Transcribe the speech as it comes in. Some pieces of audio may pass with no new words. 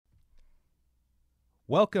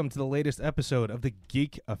Welcome to the latest episode of the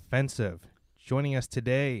Geek Offensive. Joining us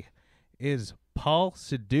today is Paul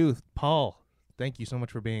Sidhuth. Paul, thank you so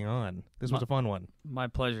much for being on. This was a fun one. My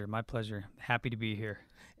pleasure. My pleasure. Happy to be here.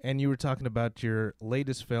 And you were talking about your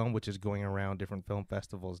latest film, which is going around different film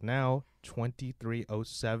festivals now,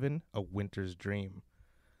 2307, A Winter's Dream.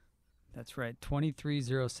 That's right.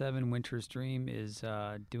 2307 Winter's Dream is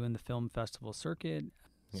doing the film festival circuit,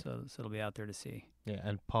 so it'll be out there to see. Yeah,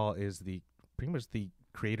 and Paul is pretty much the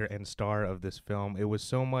creator and star of this film. It was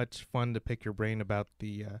so much fun to pick your brain about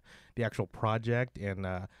the actual project, and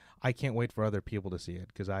I can't wait for other people to see it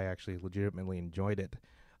because I actually legitimately enjoyed it.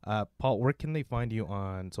 Paul, where can they find you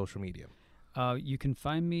on social media? You can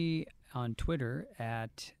find me on Twitter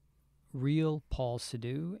at Real Paul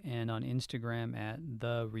Sidhu and on Instagram at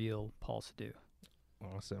The Real Paul Sidhu.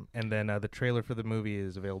 Awesome. And then the trailer for the movie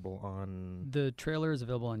is available on... The trailer is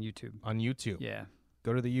available on YouTube. On YouTube. Yeah.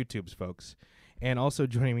 Go to the YouTubes, folks. And also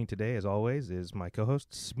joining me today, as always, is my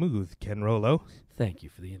co-host, Smooth Ken Rollo. Thank you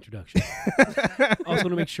for the introduction. I also want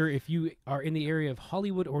to make sure if you are in the area of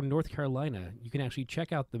Hollywood or North Carolina, you can actually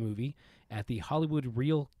check out the movie at the Hollywood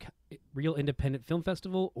Real Independent Film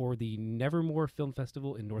Festival or the Nevermore Film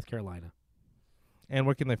Festival in North Carolina. And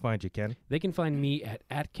where can they find you, Ken? They can find me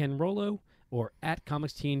at Ken Rollo or at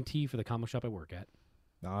Comics TNT for the comic shop I work at.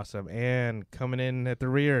 Awesome. And coming in at the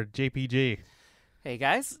rear, JPG. Hey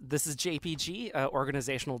guys, this is JPG,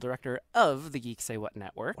 Organizational Director of the Geek Say What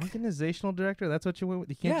Network. Organizational Director? That's what you went with?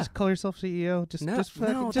 You can't Yeah. just call yourself CEO? Just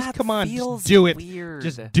that come on, feels just do it. Weird.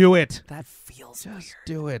 Just do it. That feels Just weird.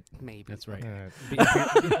 do it. Maybe. That's right. All right.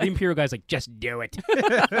 The Imperial guy's like, just do it.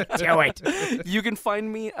 Do it. You can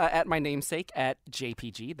find me at my namesake at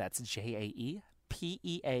JPG. That's JAEPEAGEE.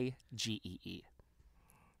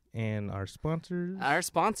 And our sponsors? Our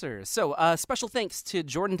sponsors. So, special thanks to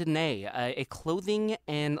Jordan Dene, a clothing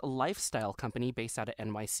and lifestyle company based out of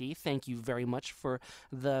NYC. Thank you very much for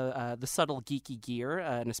the subtle geeky gear,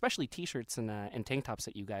 and especially T-shirts and tank tops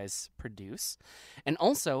that you guys produce. And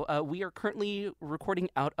also, we are currently recording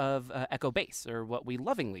out of Echo Base, or what we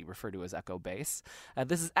lovingly refer to as Echo Base.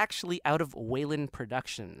 This is actually out of Wayland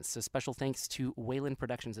Productions. So, special thanks to Wayland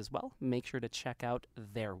Productions as well. Make sure to check out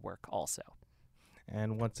their work also.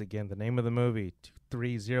 And once again, the name of the movie,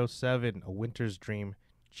 2307, A Winter's Dream.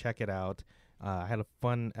 Check it out. I had a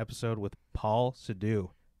fun episode with Paul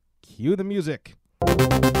Sidhu. Cue the music.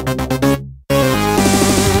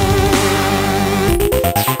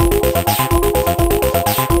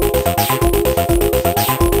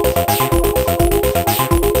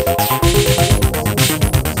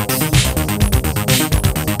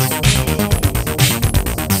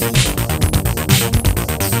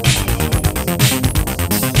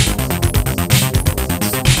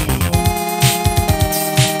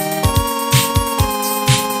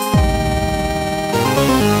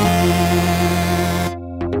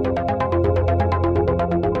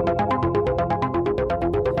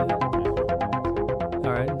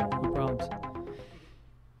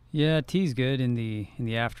 Yeah, tea's good in the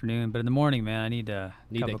afternoon, but in the morning, man, I need a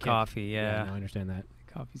cup that of kick. coffee. Yeah, No, I understand that.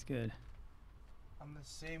 coffee's good. I'm the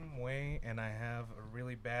same way, and I have a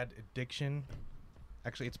really bad addiction.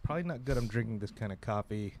 Actually, it's probably not good I'm drinking this kind of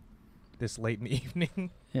coffee this late in the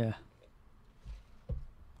evening. Yeah.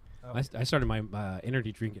 Oh. I started my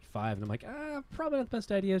energy drink at 5, and I'm like, probably not the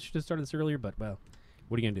best idea. Should have started this earlier, but, well,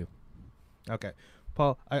 what are you going to do? Okay.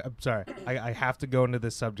 Paul, I'm sorry. I have to go into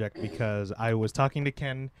this subject because I was talking to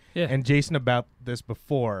Ken Yeah. and Jason about this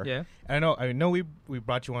before. Yeah. And I know we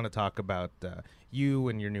brought you on to talk about you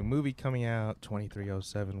and your new movie coming out,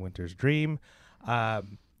 2307 Winter's Dream.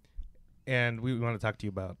 And we want to talk to you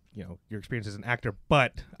about, your experience as an actor.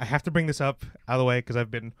 But I have to bring this up out of the way because I've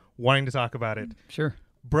been wanting to talk about it. Sure.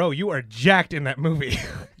 Bro, you are jacked in that movie.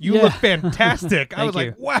 You Yeah. look fantastic. I was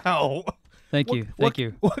Thank like, wow. Thank you. Thank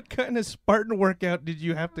you. What kind of Spartan workout did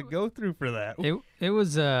you have to go through for that? It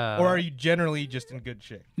was or are you generally just in good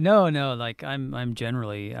shape? No, like I'm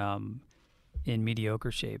generally in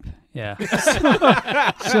mediocre shape. Yeah.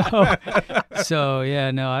 so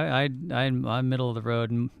yeah, no, I'm middle of the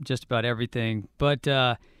road in just about everything. But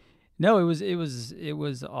no, it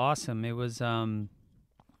was awesome. It was a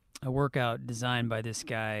workout designed by this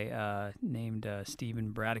guy named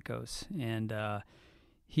Stephen Bradicos, and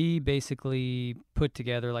he basically put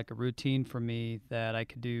together like a routine for me that I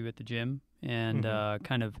could do at the gym and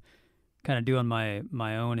kind of do on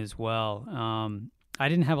my own as well. I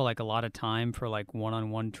didn't have a lot of time for like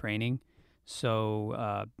one-on-one training,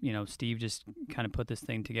 so Steve just kind of put this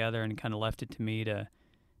thing together and kind of left it to me to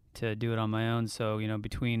do it on my own. So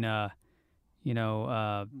between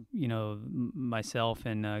myself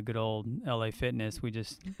and good old LA Fitness, we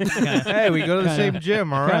just kinda, Hey, we go to the same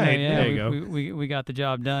gym. All right. yeah, There you go. we got the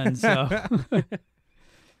job done. So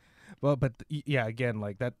Well, but yeah, again,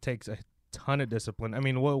 like that takes a ton of discipline. I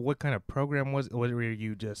mean, what kind of program was it? Were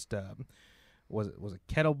you just was it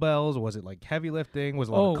kettlebells? Was it like heavy lifting? Was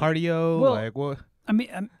it a lot of cardio? well, like what? I mean,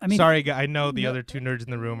 Sorry, I know the no- other two nerds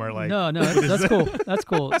in the room are like, no, that's cool. That's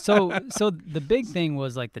cool. So the big thing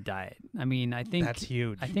was like the diet. I mean, I think that's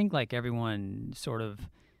huge. I think like everyone sort of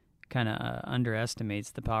kind of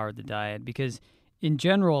underestimates the power of the diet, because in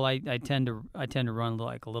general I tend to run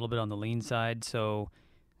like a little bit on the lean side. So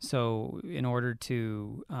in order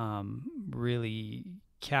to really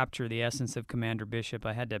capture the essence of Commander Bishop,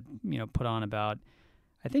 I had to put on about,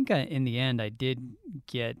 I think in the end I did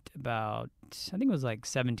get about, I think it was like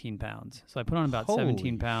 17 pounds. So I put on about Holy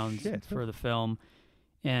 17 pounds shit. for the film.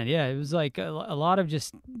 And yeah, it was like a lot of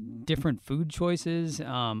just different food choices.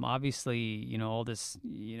 Obviously, all this,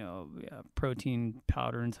 protein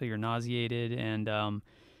powder until you're nauseated, and a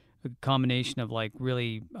combination of like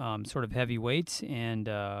really sort of heavy weights and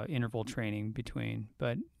interval training between.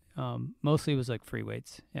 But mostly it was like free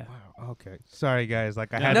weights. Yeah. Wow. Okay. Sorry, guys.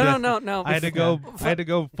 Like I No, had No. I had to go. I had to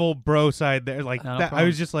go full bro side there. Like No that, I problem.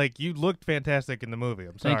 was just like, you looked fantastic in the movie.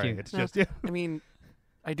 I'm Thank sorry. you. It's No. just yeah. I mean,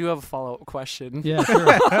 I do have a follow-up question. Yeah, sure.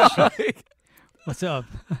 Like, What's up?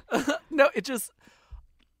 no, it just.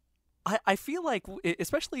 I feel like,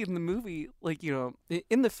 especially in the movie, like,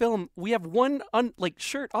 in the film, we have one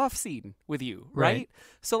shirt off scene with you, right? Right.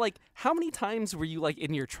 So like, how many times were you like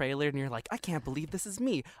in your trailer and you're like, I can't believe this is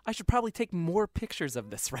me. I should probably take more pictures of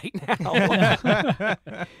this right now.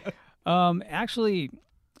 Actually,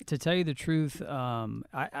 to tell you the truth,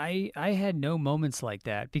 I had no moments like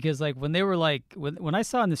that, because like when they were like, when I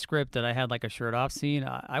saw in the script that I had like a shirt off scene,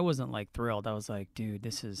 I wasn't like thrilled. I was like, dude,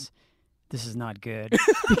 this is not good,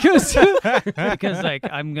 because like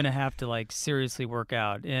I'm gonna have to like seriously work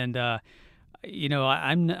out, and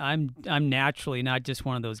I'm naturally not just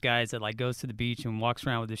one of those guys that like goes to the beach and walks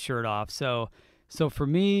around with his shirt off. So for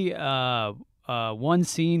me, one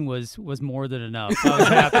scene was more than enough.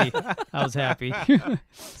 I was happy.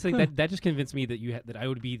 It's like that just convinced me that that I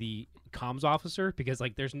would be the comms officer, because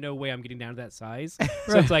like there's no way I'm getting down to that size.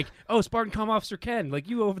 So it's like, oh, Spartan comm officer Ken, like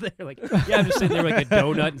you over there, like yeah, I'm just sitting there with like a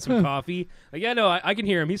donut and some coffee. Like yeah, no, I can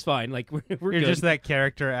hear him. He's fine. Like we're You're good. just that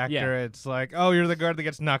character actor. Yeah. It's like, oh, you're the guard that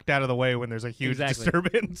gets knocked out of the way when there's a huge Exactly.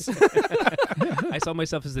 disturbance. I saw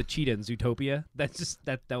myself as the cheetah in Zootopia. That's just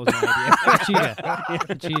that was my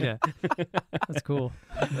idea. Cheetah. That's cool.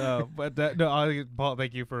 Paul,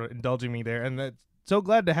 thank you for indulging me there, and so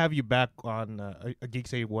glad to have you back on a Geek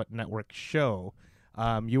Say What Network show.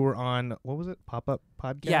 You were on, what was it, Pop-Up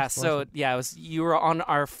Podcast? Yeah, Was so it? you were on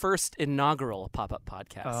our first inaugural pop-up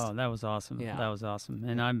podcast. Oh, that was awesome. Yeah. That was awesome.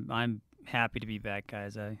 And I'm happy to be back,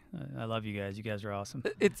 guys. I love you guys. You guys are awesome.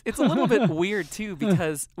 It's a little bit weird too,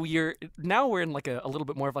 because we're in like a little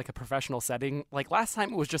bit more of like a professional setting. Like last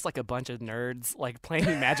time it was just like a bunch of nerds like playing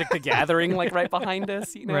Magic the Gathering like right behind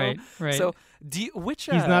us, Right. So which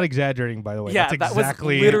He's not exaggerating, by the way. yeah, That's that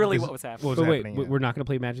exactly was literally what was happening. But wait, happening, yeah. we're not going to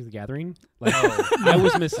play Magic the Gathering? Like, I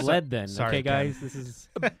was misled then. Sorry, okay, Ken. guys, this is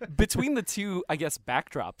Between the two, I guess,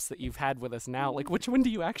 backdrops that you've had with us now, like which one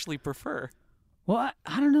do you actually prefer? Well,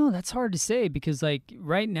 I don't know. That's hard to say, because like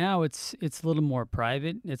right now it's a little more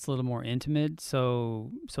private. It's a little more intimate.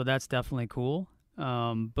 So that's definitely cool.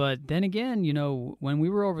 But then again, when we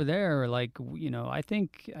were over there, like, I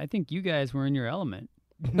think you guys were in your element.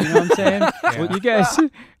 You know what I'm saying? Yeah. You guys,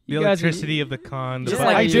 The you guys, electricity of the con. Just but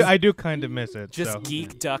like- I do kind of miss it. Just so.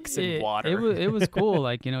 geek ducks and water. It was cool.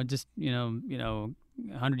 Like, just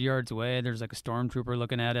 100 yards away, there's like a stormtrooper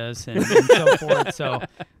looking at us and so forth.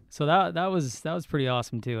 So that was pretty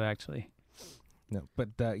awesome too, actually. No, but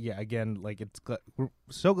yeah, again, like we're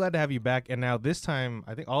so glad to have you back. And now this time,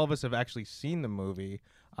 I think all of us have actually seen the movie.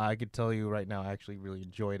 I could tell you right now, I actually really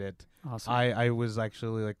enjoyed it. Awesome. I was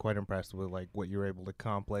actually like quite impressed with like what you were able to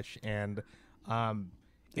accomplish, and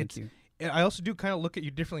Thank you. I also do kind of look at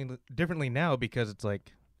you differently now, because it's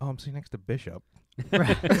like, oh, I'm sitting next to Bishop.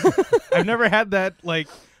 Right. I've never had that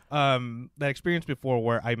that experience before,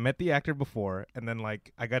 where I met the actor before, and then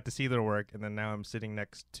like I got to see their work, and then now I'm sitting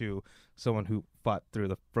next to someone who fought through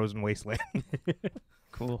the frozen wasteland.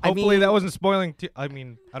 Cool. Hopefully that wasn't spoiling. I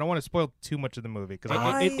don't want to spoil too much of the movie, because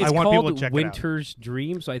It's I want called people to check Winter's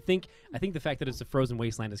Dream. So I think the fact that it's a frozen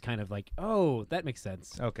wasteland is kind of like, oh, that makes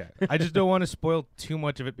sense. it out. Okay, I just don't want to spoil too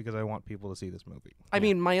much of it, because I want people to see this movie. I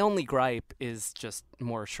mean, my only gripe is just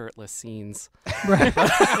more shirtless scenes. Right.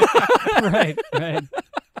 right.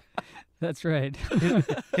 That's right.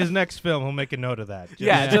 His next film, he'll make a note of that.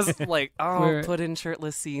 Yeah, just like, We're- put in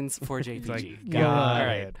shirtless scenes for JPG. like, Got all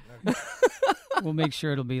it. right. We'll make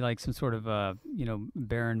sure it'll be like some sort of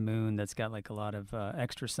barren moon that's got like a lot of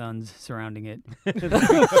extra suns surrounding it.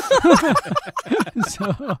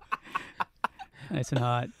 So nice and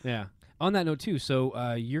hot. Yeah. On that note, too,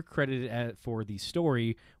 so you're credited for the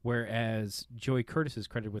story, whereas Joey Curtis is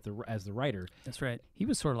credited with as the writer. That's right. He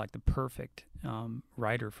was sort of like the perfect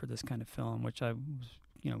writer for this kind of film, which I was,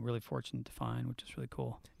 really fortunate to find, which is really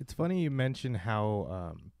cool. It's funny you mention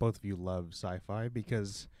how both of you love sci-fi,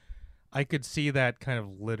 because I could see that kind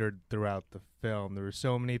of littered throughout the film. There were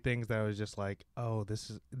so many things that I was just like, oh,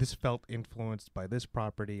 this felt influenced by this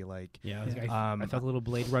property. Like, Yeah, I I felt a little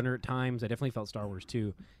Blade Runner at times. I definitely felt Star Wars,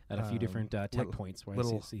 too, at a few different tech points. Where I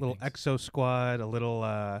see little things. Exo Squad, a little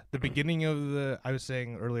the beginning of I was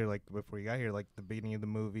saying earlier, like before you got here, like the beginning of the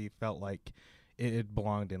movie felt like it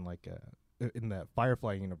belonged in like in that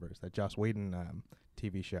Firefly universe, that Joss Whedon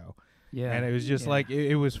TV show. Yeah. And it was just like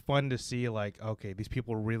it was fun to see, like, okay, these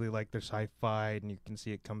people really like their sci-fi, and you can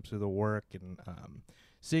see it come through the work, and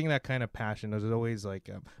seeing that kind of passion is always like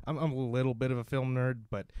I'm a little bit of a film nerd,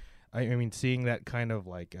 but I mean, seeing that kind of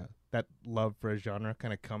like that love for a genre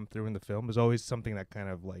kind of come through in the film is always something that kind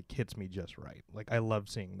of like hits me just right. Like, I love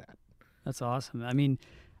seeing that. That's awesome. I mean,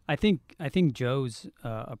 I think Joe's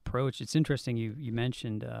approach. It's interesting you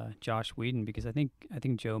mentioned Josh Whedon, because I think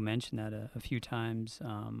Joe mentioned that a few times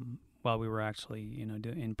while we were actually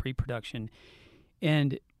in pre-production,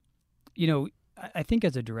 and I think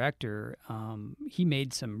as a director, he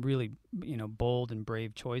made some really bold and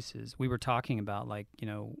brave choices. We were talking about like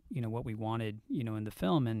what we wanted in the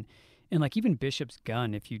film, and like even Bishop's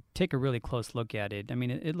gun. If you take a really close look at it, I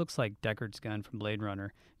mean it looks like Deckard's gun from Blade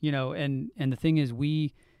Runner. And the thing is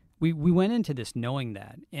we went into this knowing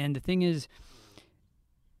that, and the thing is,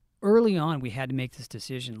 early on we had to make this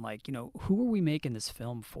decision, like who are we making this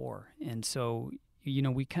film for? And so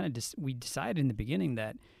we kind of we decided in the beginning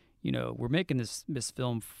that we're making this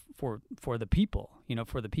film for the people,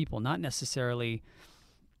 for the people, not necessarily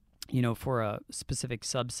for a specific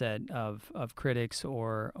subset of critics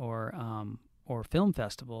or film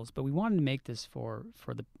festivals, but we wanted to make this for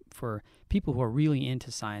people who are really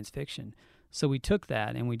into science fiction. So we took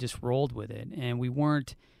that and we just rolled with it, and we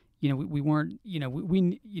weren't we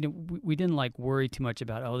didn't like worry too much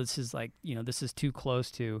about, oh, this is like this is too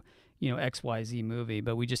close to XYZ movie,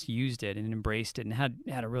 but we just used it and embraced it and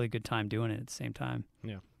had a really good time doing it at the same time.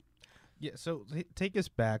 Yeah. So take us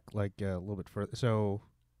back like a little bit further. So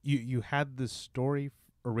you had this story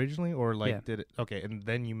originally, or like did it? Okay, and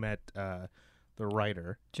then you met the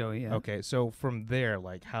writer, Joey. Yeah. Okay, so from there,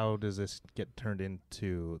 like, how does this get turned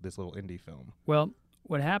into this little indie film? Well,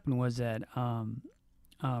 what happened was that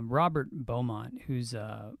Robert Beaumont, who's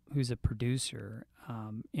a producer,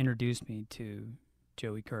 introduced me to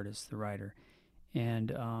Joey Curtis, the writer,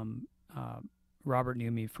 and Robert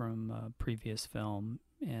knew me from a previous film,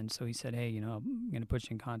 and so he said, "Hey, I'm going to put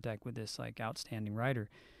you in contact with this like outstanding writer."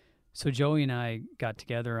 So Joey and I got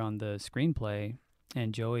together on the screenplay,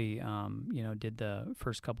 and Joey, did the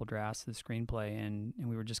first couple drafts of the screenplay, and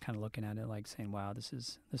we were just kind of looking at it like saying, "Wow, this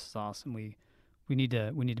is awesome. We need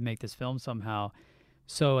to make this film somehow."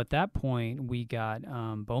 So at that point, we got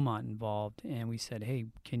Beaumont involved, and we said, "Hey,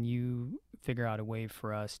 can you figure out a way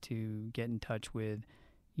for us to get in touch with,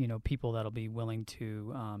 people that'll be willing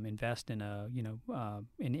to invest in an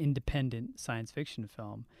independent science fiction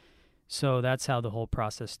film?" So that's how the whole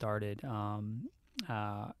process started.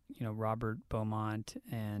 Robert Beaumont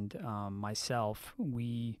and myself,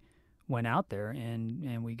 we went out there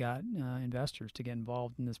and we got investors to get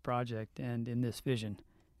involved in this project and in this vision.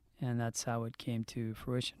 And that's how it came to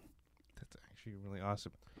fruition. That's actually really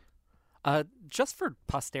awesome. Just for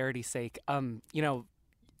posterity's sake,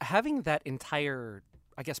 having that entire,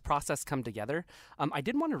 I guess, process come together, I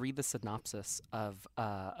did want to read the synopsis of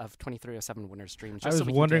 2307 Winter's Dream. I was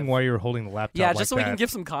wondering why you were holding the laptop. Yeah, like just so that. we can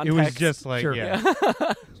give some context. It was just like, Sure. yeah.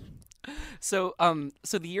 So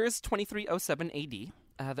the year is 2307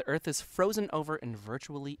 AD. The Earth is frozen over and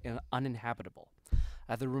virtually uninhabitable.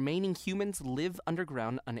 The remaining humans live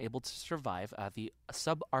underground, unable to survive the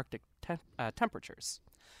subarctic temperatures.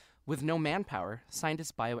 With no manpower,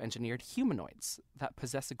 scientists bioengineered humanoids that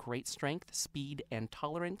possess a great strength, speed, and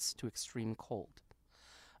tolerance to extreme cold.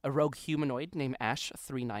 A rogue humanoid named Ash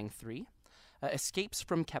 393 escapes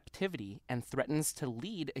from captivity and threatens to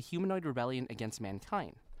lead a humanoid rebellion against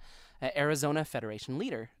mankind. Arizona Federation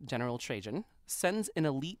leader, General Trajan, sends an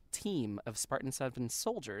elite team of Spartan 7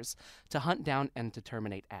 soldiers to hunt down and to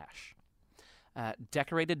terminate Ash.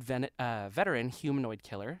 Decorated veteran humanoid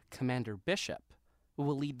killer, Commander Bishop,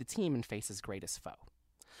 will lead the team and face his greatest foe.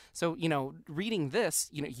 So, reading this,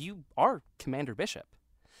 you are Commander Bishop.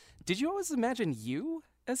 Did you always imagine you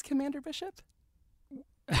as Commander Bishop?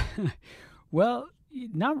 Well,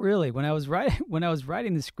 not really. When I was writing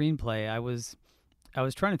the screenplay, I was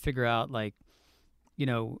trying to figure out, like,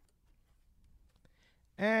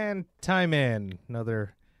 And time in.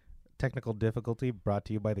 Another technical difficulty brought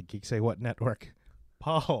to you by the Geek Say What Network.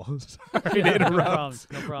 Paul, sorry to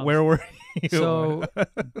interrupt. No problem. Where were you? So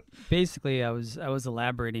basically, I was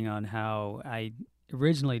elaborating on how I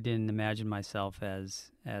originally didn't imagine myself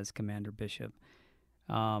as Commander Bishop.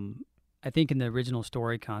 I think in the original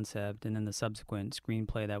story concept and then the subsequent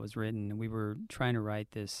screenplay that was written, we were trying to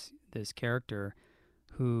write this character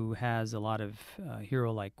who has a lot of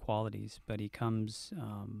hero-like qualities, but he comes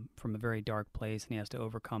from a very dark place and he has to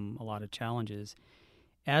overcome a lot of challenges.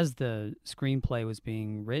 As the screenplay was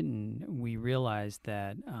being written, we realized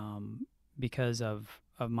that because of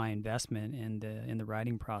my investment in the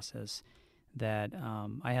writing process, that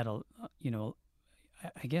I had I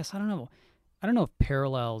guess I don't know if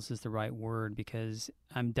parallels is the right word, because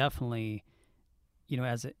I'm definitely,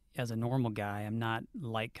 as a normal guy, I'm not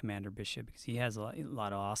like Commander Bishop, because he has a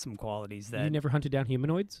lot of awesome qualities that. You never hunted down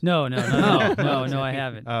humanoids? No, I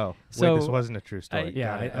haven't. Oh, So, wait, this wasn't a true story.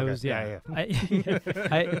 Yeah, Got it. I Okay. was- yeah.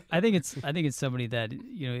 I think it's somebody that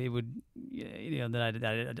it would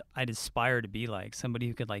that I'd aspire to be like, somebody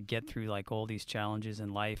who could like get through like all these challenges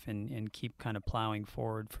in life and keep kind of plowing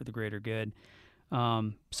forward for the greater good.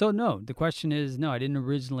 So no, the question is no. I didn't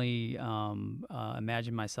originally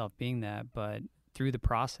imagine myself being that, but through the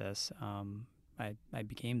process, I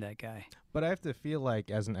became that guy. But I have to feel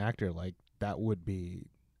like, as an actor, like that would be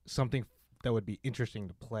something that would be interesting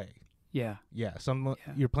to play. Yeah. Yeah, Yeah.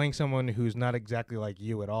 You're playing someone who's not exactly like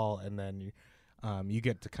you at all, and then you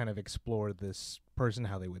get to kind of explore this person,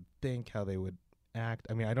 how they would think, how they would act.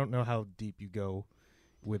 I mean, I don't know how deep you go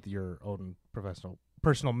with your own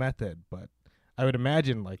personal method, but I would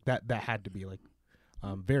imagine like that had to be like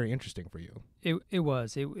very interesting for you.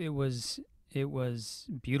 It was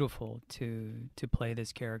beautiful to play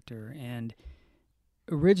this character. And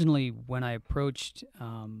originally, when I approached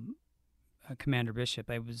Commander Bishop,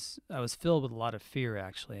 I was filled with a lot of fear.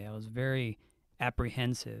 Actually, I was very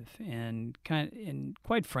apprehensive and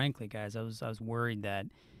quite frankly, guys, I was worried that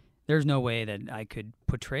there's no way that I could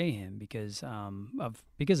portray him because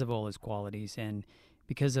of all his qualities and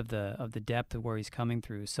because of the depth of where he's coming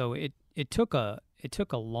through. So it took a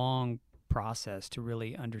long process to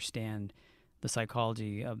really understand the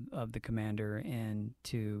psychology of the commander and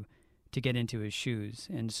to get into his shoes.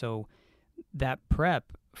 And so that prep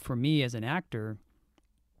for me as an actor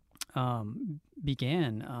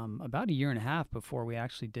began about a year and a half before we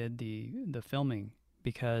actually did the filming,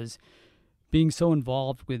 because being so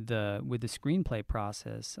involved with the screenplay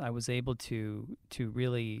process, I was able to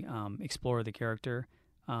really explore the character,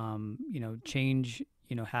 change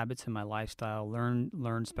habits in my lifestyle,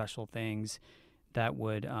 learn special things that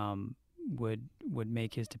would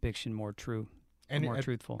make his depiction more true and more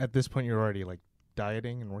truthful. At this point, you're already like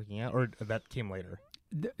dieting and working out, or that came later?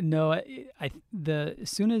 No, as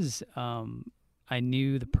soon as I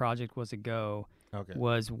knew the project was a go, Okay.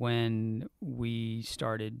 was when we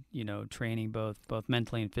started, training both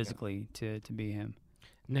mentally and physically to be him.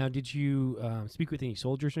 Now, did you speak with any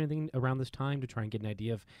soldiers or anything around this time to try and get an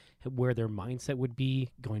idea of where their mindset would be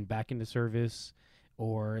going back into service,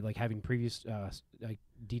 or like having previous like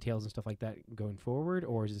details and stuff like that going forward?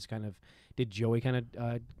 Or is this did Joey kind of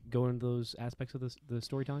go into those aspects of the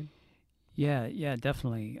storytelling? Yeah,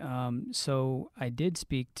 definitely. So I did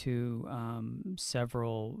speak to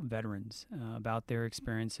several veterans about their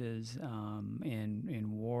experiences in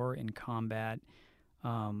war, in combat,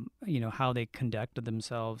 how they conducted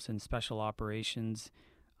themselves in special operations,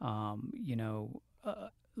 a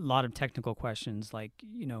lot of technical questions like,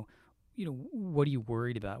 what are you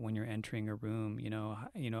worried about when you're entering a room?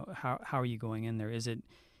 How are you going in there? Is it,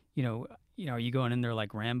 are you going in there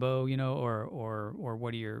like Rambo, or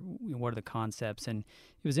what are the concepts? And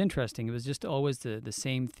it was interesting. It was just always the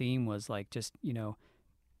same theme was like just,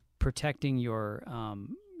 protecting your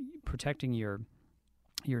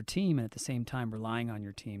team and at the same time relying on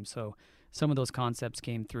your team. So some of those concepts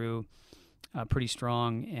came through pretty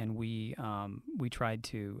strong, and we tried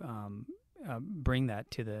to bring that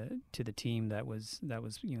to the team that was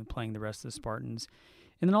playing the rest of the Spartans.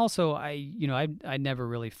 And then also I never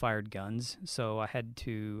really fired guns, so I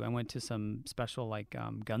went to some special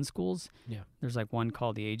gun schools. Yeah. There's like one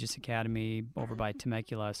called the Aegis Academy over by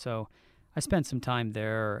Temecula. So I spent some time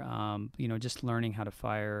there, just learning how to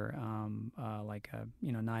fire like a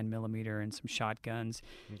 9mm and some shotguns,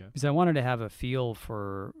 because I wanted to have a feel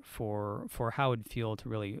for how it'd feel to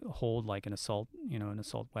really hold like an assault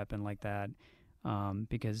weapon like that,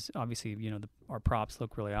 because obviously our props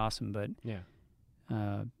look really awesome, but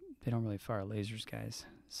they don't really fire lasers, guys.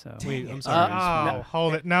 So wait, I'm sorry.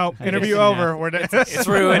 Hold it. No, I interview guess, over. We're done. It's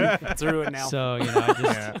ruined. It's ruined now. So I just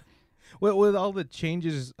Yeah. Well, with all the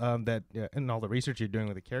changes that and all the research you're doing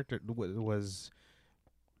with the character, was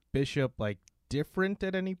Bishop like different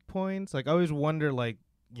at any points? Like I always wonder, like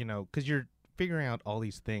because you're figuring out all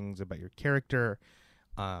these things about your character,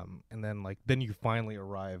 and then you finally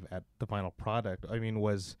arrive at the final product. I mean,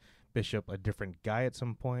 was Bishop a different guy at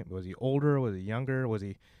some point? Was he older? Was he younger? Was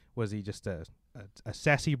he just a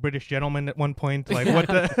sassy British gentleman at one point? Like what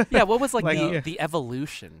the Yeah, what was like, Like, the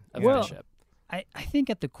evolution of Well, Bishop? I think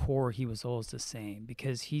at the core he was always the same,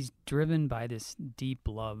 because he's driven by this deep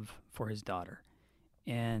love for his daughter,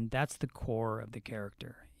 and that's the core of the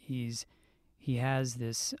character. He has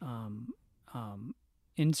this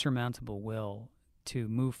insurmountable will to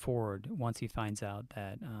move forward once he finds out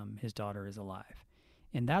that his daughter is alive,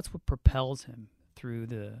 and that's what propels him through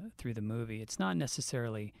the movie. It's not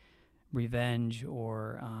necessarily revenge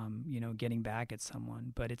or getting back at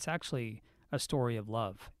someone, but it's actually a story of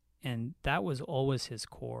love. And that was always his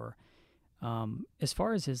core. As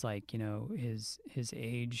far as his his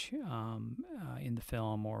age in the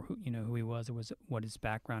film, or who he was, or what his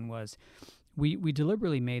background was, we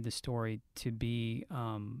deliberately made the story to be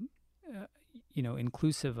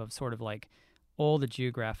inclusive of sort of like all the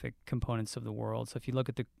geographic components of the world. So if you look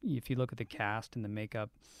at the cast and the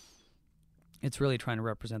makeup, it's really trying to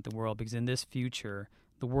represent the world, because in this future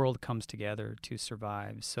the world comes together to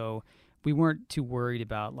survive. So we weren't too worried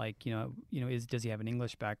about does he have an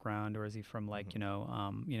English background, or is he from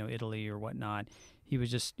Italy or whatnot.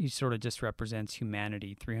 He sort of just represents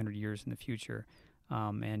humanity 300 years in the future,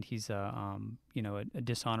 and he's a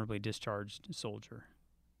dishonorably discharged soldier.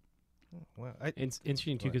 Well, It's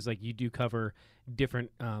interesting too, because like you do cover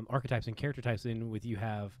different archetypes and character types. You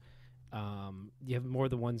have more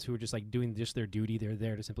of the ones who are just like doing just their duty. They're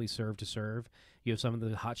there to simply serve. You have some of the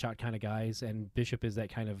hotshot kind of guys, and Bishop is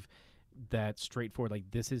that kind of that straightforward, like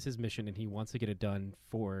this is his mission and he wants to get it done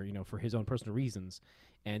for his own personal reasons.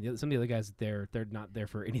 And some of the other guys, they're not there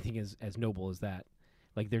for anything as noble as that.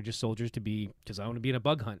 Like they're just soldiers because I want to be in a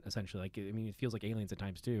bug hunt, essentially. Like I mean, it feels like aliens at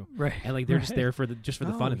times too, right? And like they're just there for the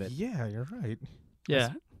fun of it. Yeah, you're right. Yeah,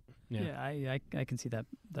 yeah. I can see that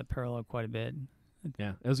parallel quite a bit.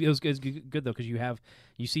 Yeah, it was good though, because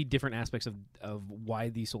you see different aspects of why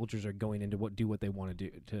these soldiers are going into what they want to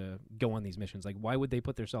do to go on these missions. Like why would they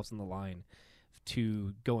put themselves on the line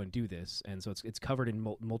to go and do this? And so it's covered in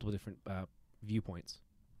multiple different viewpoints.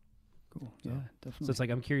 Cool. So, Yeah, definitely. So it's like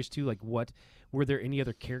I'm curious too. Like, were there any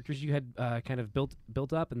other characters you had kind of built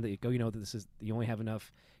up, and that that this is you only have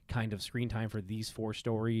enough kind of screen time for these 4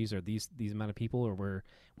 stories or these amount of people, or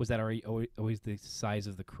was that already always the size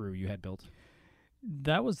of the crew you had built?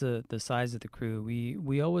 That was the size of the crew.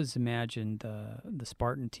 We always imagined the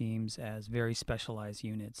Spartan teams as very specialized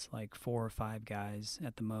units, like 4 or 5 guys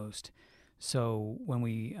at the most. So when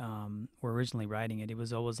we were originally writing it, it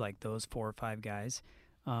was always like those 4 or 5 guys.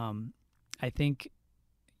 I think,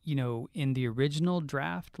 in the original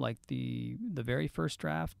draft, like the very first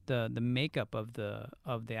draft, the makeup of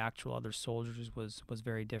the actual other soldiers was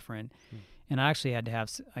very different. And I actually had to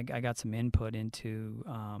have I got some input into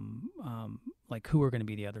like who were going to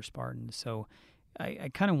be the other Spartans. So I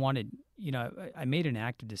kind of wanted, I made an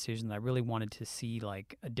active decision that I really wanted to see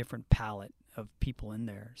like a different palette of people in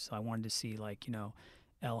there. So I wanted to see like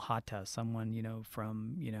El Hatta, someone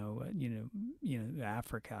from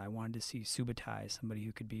Africa. I wanted to see Subutai, somebody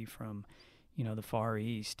who could be from the Far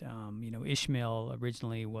East. Ishmael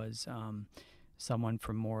originally was someone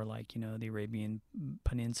from more like the Arabian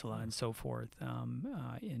Peninsula and so forth,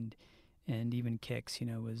 and even Kix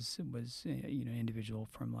was individual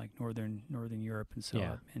from like northern Europe and so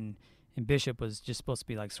on. And Bishop was just supposed to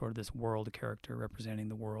be like sort of this world character representing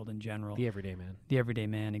the world in general. The everyday man. The everyday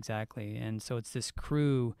man, exactly. And so it's this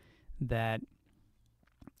crew that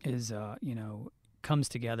is comes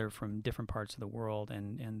together from different parts of the world,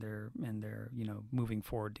 and they're moving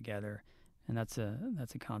forward together. And that's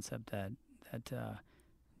a concept that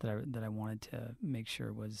I wanted to make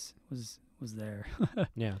sure was there.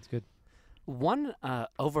 Yeah, it's good. One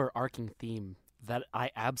overarching theme that I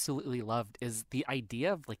absolutely loved is the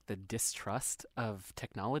idea of like the distrust of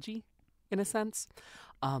technology in a sense.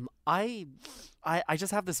 I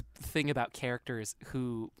just have this thing about characters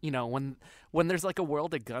who, you know, when there's like a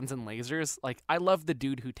world of guns and lasers, like I love the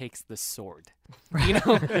dude who takes the sword, you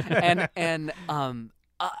know, and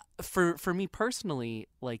for me personally,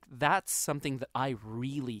 like that's something that I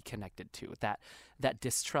really connected to, that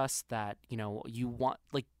distrust that, you know, you want,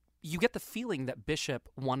 like you get the feeling that Bishop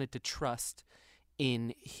wanted to trust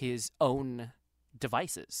in his own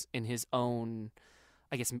devices, in his own,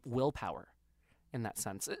 I guess, willpower. In that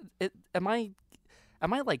sense, am I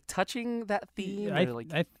like touching that theme?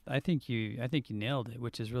 I think you nailed it,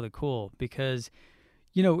 which is really cool because,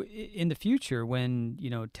 you know, in the future when, you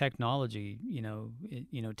know, technology,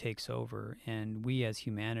 takes over and we as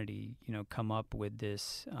humanity, you know, come up with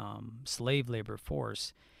this slave labor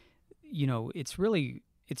force, you know, it's really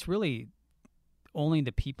only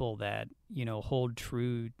the people that, you know, hold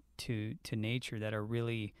true to nature that are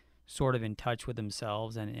really sort of in touch with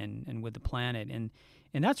themselves and with the planet, and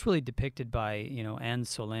that's really depicted by, you know, Anne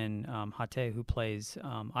Solin Hate, who plays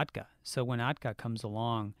Atka. So when Atka comes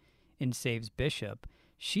along and saves Bishop,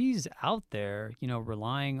 she's out there, you know,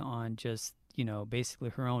 relying on just, you know,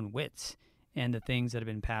 basically her own wits and the things that have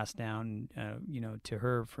been passed down, you know, to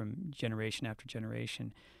her from generation after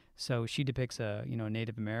generation. So she depicts a, you know,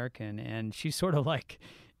 Native American, and she's sort of like,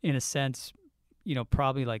 in a sense, you know,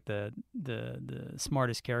 probably like the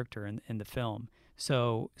smartest character in the film.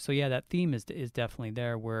 So yeah, that theme is definitely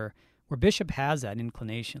there where Bishop has that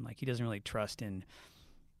inclination. Like he doesn't really trust in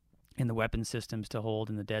the weapon systems to hold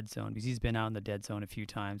in the dead zone because he's been out in the dead zone a few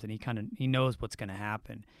times and he knows what's going to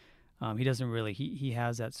happen. He doesn't really, he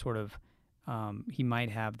has that sort of, he might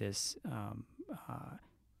have this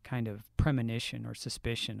kind of premonition or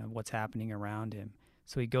suspicion of what's happening around him.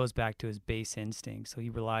 So he goes back to his base instinct. So he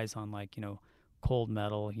relies on, like, you know, cold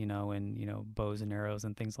metal, you know, and, you know, bows and arrows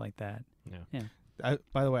and things like that. Yeah.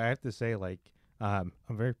 By the way, I have to say, like, I'm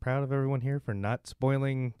very proud of everyone here for not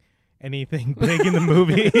spoiling anything big in the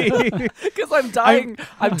movie. Because I'm dying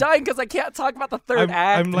because I can't talk about the third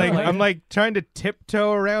act. I'm like trying to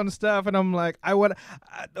tiptoe around stuff, and I'm like,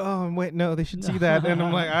 oh wait, no, they should see that, and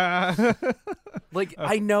I'm like, Like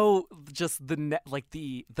I know just the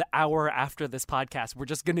hour after this podcast, we're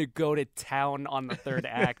just gonna go to town on the third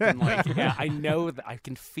act, and like, yeah, I know that I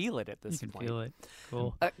can feel it at this point. You can feel it.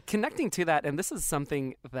 Cool. Connecting to that, and this is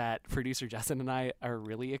something that producer Justin and I are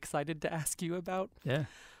really excited to ask you about. Yeah.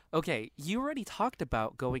 Okay, you already talked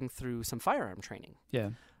about going through some firearm training. Yeah.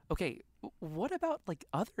 Okay, what about like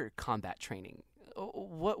other combat training?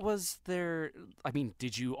 What was there? I mean,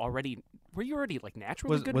 were you already like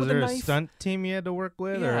naturally good with a knife? Was there a stunt team you had to work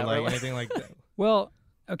with, or like anything like that? Well,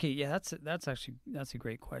 okay, yeah, that's a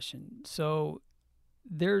great question. So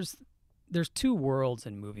there's two worlds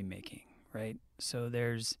in movie making, right? So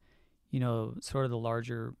there's, you know, sort of the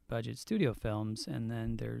larger budget studio films, and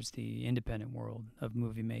then there's the independent world of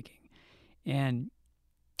movie making. And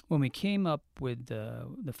when we came up with the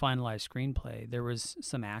finalized screenplay, there was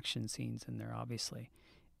some action scenes in there, obviously.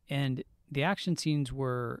 And the action scenes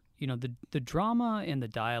were, you know, the drama and the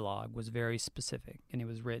dialogue was very specific, and it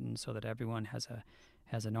was written so that everyone has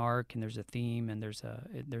an arc, and there's a theme, and there's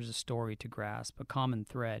a story to grasp, a common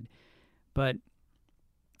thread. But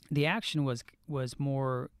the action was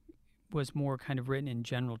more kind of written in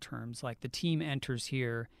general terms, like the team enters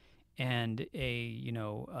here and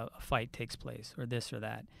a fight takes place, or this or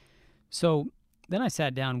that. So then I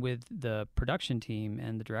sat down with the production team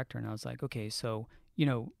and the director, and I was like, okay, so, you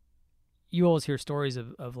know, you always hear stories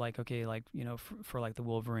of like, okay, like, you know, for like the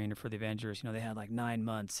Wolverine or for the Avengers, you know, they had like 9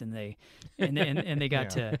 months and they got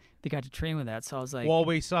to train with that. So I was like, well,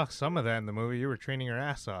 we saw some of that in the movie. You were training your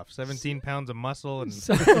ass off, 17 pounds of muscle, and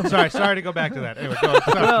sorry to go back to that. Anyway,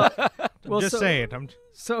 saying.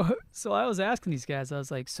 So I was asking these guys. I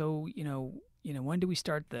was like, so you know, when do we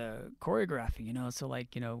start the choreography? You know, so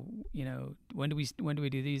like, you know, when do we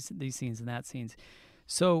do these scenes and that scenes?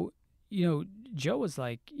 So, you know, Joe was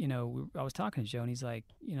like, you know, I was talking to Joe, and he's like,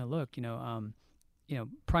 you know, look, you know,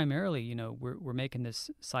 primarily, you know, we're making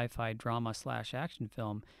this sci-fi drama / action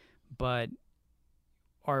film, but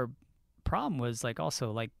our problem was like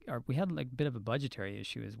also like we had like a bit of a budgetary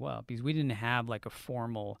issue as well, because we didn't have like a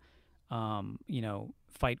formal, you know,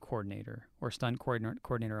 fight coordinator or stunt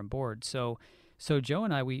coordinator on board. So Joe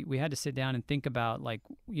and I, we had to sit down and think about like,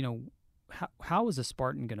 you know, how is a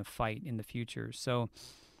Spartan going to fight in the future? So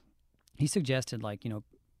he suggested like, you know,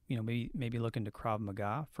 maybe look into Krav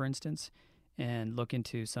Maga, for instance, and look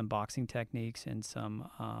into some boxing techniques and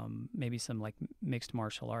some maybe some like mixed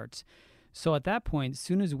martial arts. So at that point, as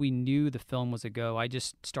soon as we knew the film was a go, I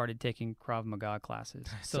just started taking Krav Maga classes.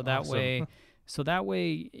 So that way, so that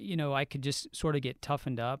way, I could just sort of get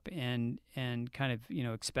toughened up and kind of,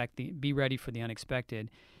 be ready for the unexpected.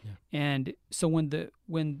 Yeah. And so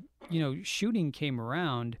when shooting came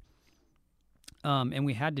around, and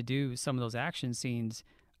we had to do some of those action scenes,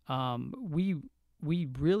 we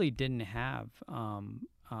really didn't have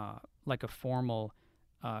like a formal,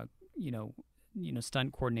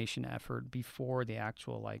 stunt coordination effort before the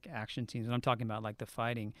actual like action scenes. And I'm talking about like the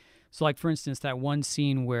fighting. So like, for instance, that one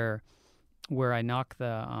scene where I knock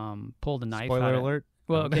pull the knife Spoiler out of, alert.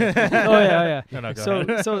 well, okay. Oh yeah. No, go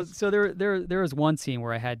ahead. So there was one scene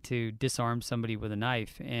where I had to disarm somebody with a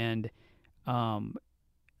knife, and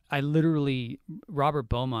I literally, Robert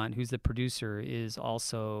Beaumont, who's the producer, is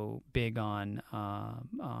also big on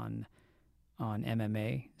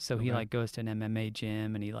MMA. So he Okay. like goes to an MMA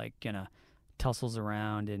gym and he like tussles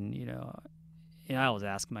around, and I always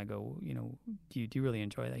ask him, I go, do you really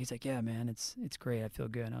enjoy that? He's like, yeah, man, it's great. I feel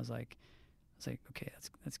good. And I was like, okay,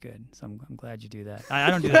 that's good. So I'm glad you do that.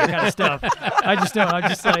 I don't do that kind of stuff. I just don't. I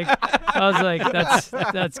was like,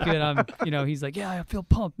 that's good. He's like, yeah, I feel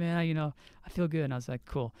pumped, man. I feel good. And I was like,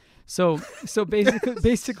 cool. So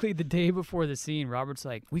basically the day before the scene, Robert's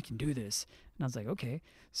like, we can do this. And I was like, okay.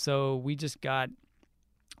 So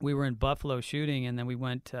we were in Buffalo shooting, and then we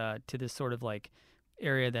went to this sort of like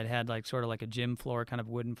area that had like sort of like a gym floor, kind of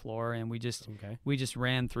wooden floor, and we just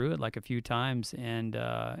ran through it like a few times, and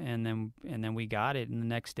then we got it, and the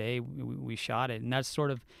next day we shot it, and that's sort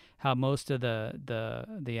of how most of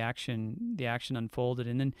the action unfolded.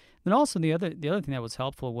 And then also the other thing that was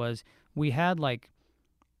helpful was we had like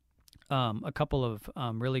a couple of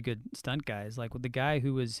really good stunt guys, like with the guy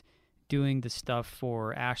who was doing the stuff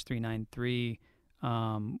for Ash 393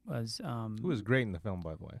 was Who was great in the film,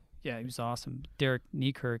 by the way. yeah, he was awesome, Derek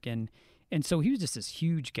Niekirk, and so he was just this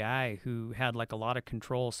huge guy who had like a lot of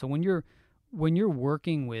control. So when you're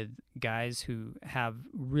working with guys who have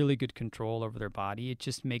really good control over their body, it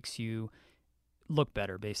just makes you look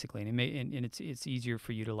better, basically, and it's easier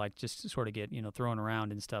for you to like just sort of get thrown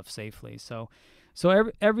around and stuff safely. So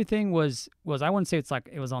everything was I wouldn't say it's like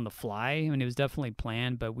it was on the fly. I mean, it was definitely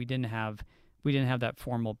planned, but we didn't have that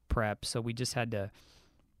formal prep, so we just had to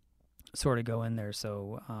sort of go in there.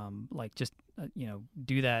 So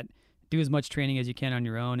do as much training as you can on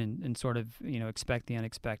your own, and sort of expect the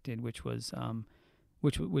unexpected, which was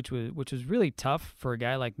really tough for a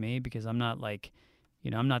guy like me, because I'm not like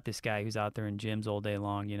I'm not this guy who's out there in gyms all day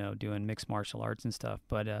long doing mixed martial arts and stuff,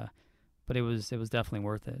 but it was definitely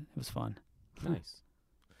worth it. It was fun. Nice.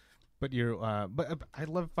 But I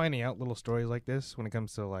love finding out little stories like this when it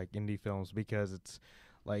comes to like indie films, because it's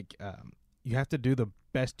like you have to do the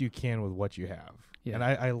best you can with what you have. Yeah. And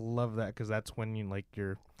I love that, because that's when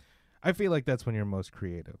I feel like that's when you're most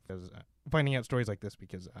creative, because finding out stories like this,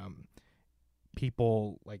 because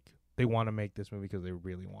people like they want to make this movie because they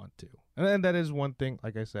really want to, and then that is one thing.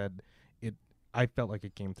 Like I said, I felt like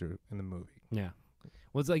it came through in the movie. Yeah.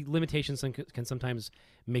 Well, it's like limitations can sometimes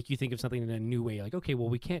make you think of something in a new way. Like, okay, well,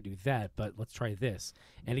 we can't do that, but let's try this.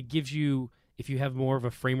 And it gives you, if you have more of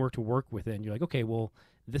a framework to work within, you're like, okay, well,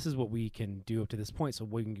 this is what we can do up to this point, so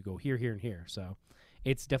we can go here, here, and here. So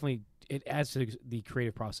it's definitely, it adds to the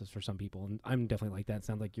creative process for some people, and I'm definitely like that. It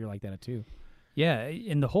sounds like you're like that too. Yeah,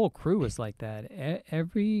 and the whole crew was like that.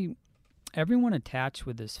 Everyone attached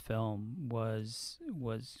with this film was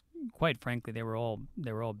quite frankly, they were all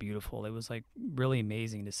beautiful. It was like really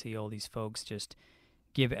amazing to see all these folks just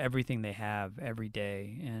give everything they have every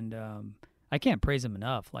day, and I can't praise them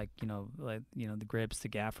enough. Like the grips, the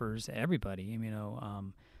gaffers, everybody.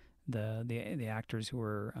 The actors who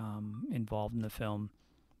were involved in the film.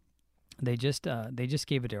 They just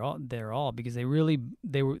gave it their all, because they really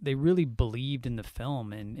believed in the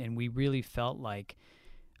film, and we really felt like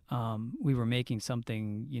we were making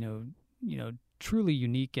something truly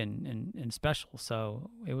unique and special. So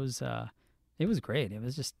it was great. It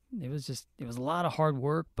was a lot of hard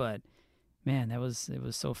work, but man, it was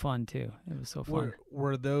so fun too. It was so fun.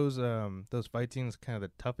 Were those fight scenes kind of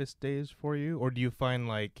the toughest days for you, or do you find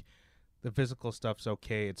like the physical stuff's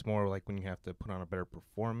okay? It's more like when you have to put on a better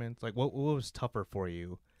performance. Like what was tougher for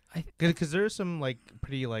you? Because there's some like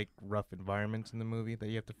pretty like rough environments in the movie that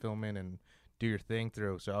you have to film in and do your thing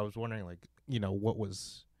through. So I was wondering, like, what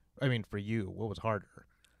was, for you, what was harder?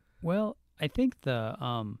 Well, I think the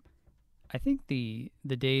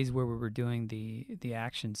days where we were doing the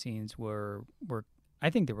action scenes were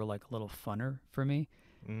I think they were like a little funner for me.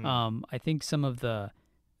 I think some of the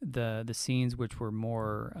scenes which were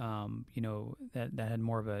more that had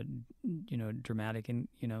more of a dramatic and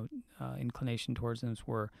inclination towards them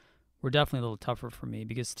were definitely a little tougher for me,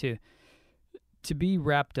 because to be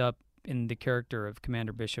wrapped up in the character of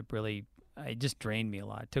Commander Bishop really it just drained me a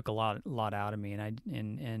lot. It took a lot out of me,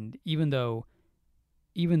 and even though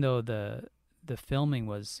the filming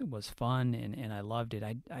was fun and I loved it,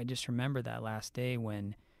 I just remember that last day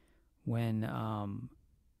when I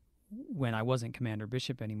wasn't Commander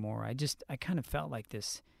Bishop anymore. I kind of felt like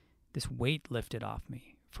this weight lifted off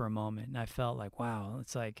me for a moment, and I felt like, wow,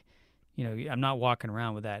 it's like, you know, I'm not walking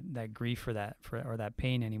around with that grief or that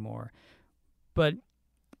pain anymore. But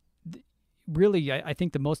really, I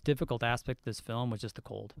think the most difficult aspect of this film was just the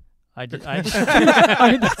cold. I got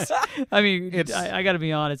to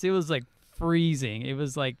be honest. It was like freezing. It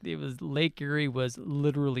was Lake Erie was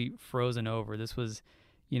literally frozen over. This was,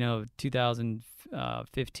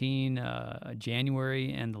 2015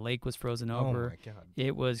 January, and the lake was frozen over. Oh my God.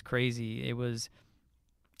 It was crazy. It was,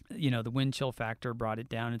 the wind chill factor brought it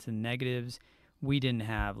down into the negatives. We didn't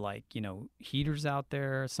have heaters out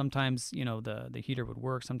there. Sometimes, the heater would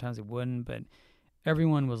work, sometimes it wouldn't, but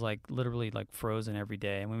everyone was literally frozen every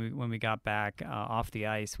day. And when we got back off the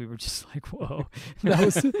ice, we were just like, whoa,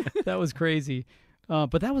 that was crazy.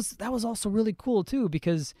 But that was also really cool too,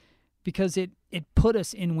 because it put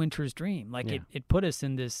us in Winter's Dream. It put us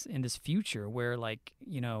in this future where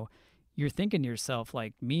you're thinking to yourself,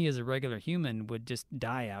 me as a regular human would just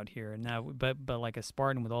die out here. And now, but like a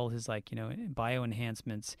Spartan with all his bio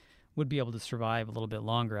enhancements would be able to survive a little bit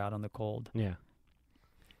longer out on the cold. Yeah.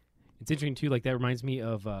 It's interesting too, that reminds me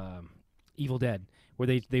of Evil Dead, where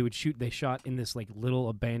they shot in this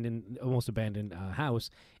little almost abandoned house,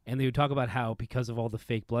 and they would talk about how because of all the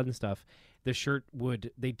fake blood and stuff, the shirt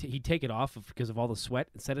he'd take it off because of all the sweat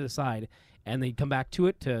and set it aside, and they'd come back to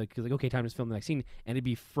it because okay, time to film the next scene, and it'd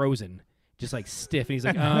be frozen, just stiff, and he's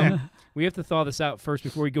like, we have to thaw this out first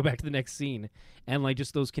before we go back to the next scene, and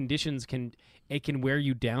just those conditions can wear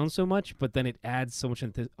you down so much, but then it adds so much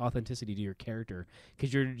authenticity to your character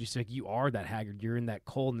because you're just you are that haggard, you're in that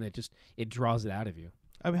cold, and it draws it out of you.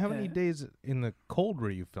 I mean, how many days in the cold were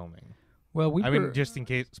you filming? Well, I mean, just in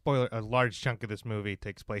case, spoiler, a large chunk of this movie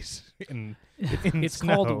takes place in It's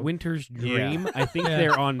snow. called Winter's Dream. Yeah. I think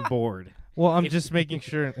they're on board. Well, I'm just making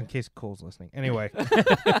sure in case Cole's listening. Anyway.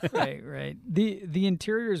 Right. The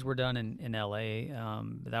interiors were done in L.A.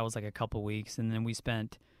 That was a couple weeks, and then we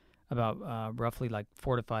spent about roughly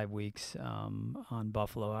 4 to 5 weeks on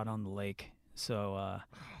Buffalo out on the lake. So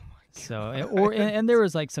and there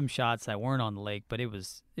was some shots that weren't on the lake, but it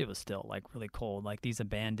was still really cold, these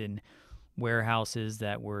abandoned warehouses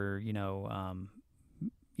that were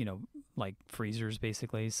freezers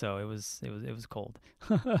basically. So it was cold.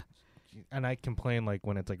 And I complain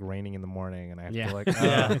when it's raining in the morning, and I have to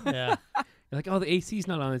yeah. You're like, oh, the AC's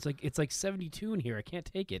not on. It's 72 in here. I can't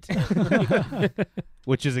take it.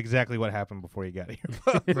 Which is exactly what happened before you got here.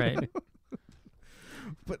 Right.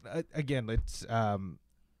 But again, it's going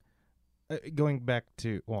back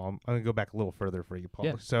to. Well, I'm going to go back a little further for you, Paul.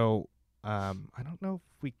 Yeah. So I don't know if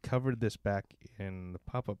we covered this back in the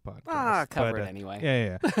pop-up podcast. Cover it anyway.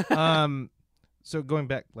 Yeah. So going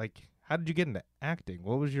back, how did you get into acting?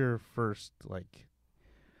 What was your first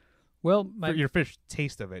Well, your first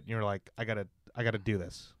taste of it? And you're like, I gotta do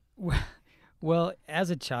this. Well, as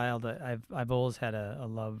a child, I've always had a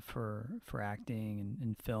love for acting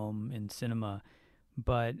and film and cinema,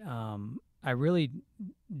 but I really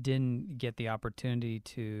didn't get the opportunity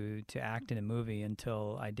to act in a movie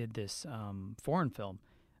until I did this foreign film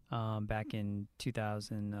back in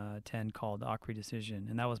 2010 called Akhri Decision,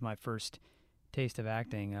 and that was my first taste of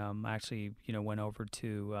acting. I actually, went over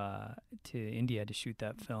to India to shoot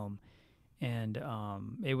that film, and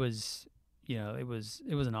it was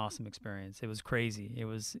an awesome experience. It was crazy. It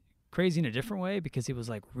was crazy in a different way because it was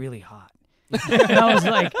really hot. And I was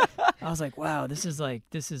like, wow, this is I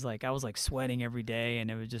was sweating every day, and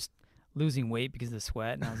it was just losing weight because of the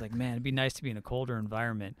sweat. And I was like, man, it'd be nice to be in a colder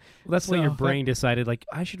environment. Well, that's why your brain decided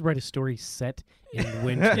I should write a story set in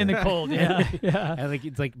winter. In the cold, yeah.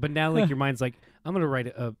 And but now your mind's I'm gonna write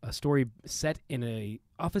a story set in a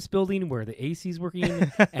office building where the AC's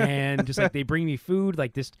working, and just they bring me food.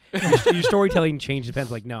 This your storytelling change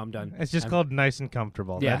depends. No, I'm done. It's just called Nice and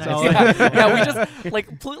Comfortable. Yeah, That's all. We just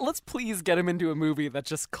let's please get him into a movie that's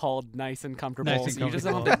just called Nice and Comfortable. Nice and so you just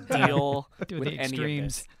don't have to deal with with the any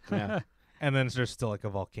extremes. of this. Yeah. And then there's still a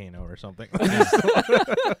volcano or something.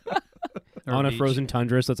 Or On a beach. frozen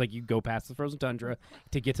tundra, so it's you go past the frozen tundra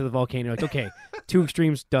to get to the volcano. Okay, 2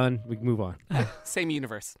 extremes done. We can move on. Same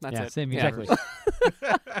universe. That's Yeah, it. Same Exactly.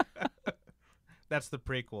 That's the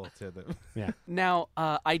prequel to the. Yeah. Now,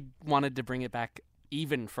 I wanted to bring it back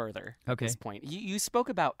even further at Okay. this point. You spoke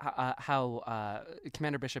about how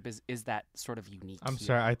Commander Bishop is that sort of unique. I'm hero.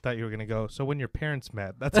 sorry. I thought you were gonna go. So when your parents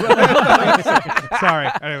met, that's what I thought. Sorry.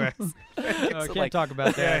 Anyway. I So, can't talk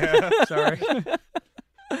about that. Sorry.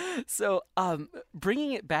 So,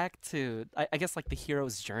 bringing it back to, I guess, like the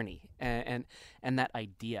hero's journey and that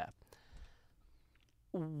idea.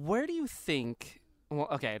 Where do you think? Well,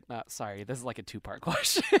 okay, sorry, this is like a two-part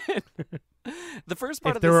question. The first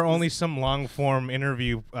part If of there this were only is, some long form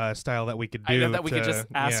interview style that we could do, I know that we could just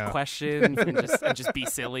ask yeah. questions and just be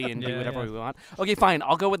silly and do Yeah, whatever yeah. we want. Okay, fine.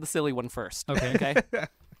 I'll go with the silly one first. Okay. Okay.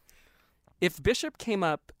 If Bishop came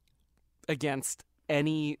up against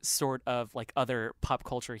any sort of like other pop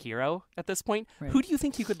culture hero at this point, Right. who do you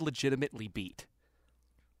think you could legitimately beat?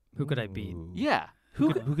 Who could I beat? Ooh. Yeah.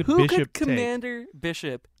 Who could Bishop take? Commander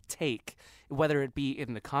Bishop take? Whether it be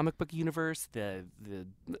in the comic book universe, the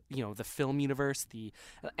film universe,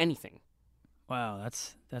 anything. Wow,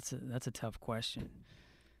 that's a tough question.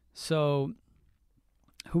 So,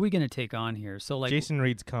 who are we gonna take on here? So like Jason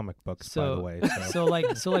reads comic books, by the way. So.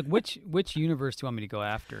 so like which universe do you want me to go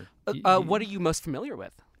after? What are you most familiar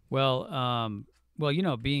with? Well,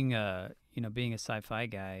 being a sci-fi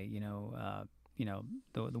guy,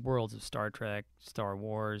 the worlds of Star Trek, Star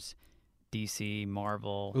Wars, DC,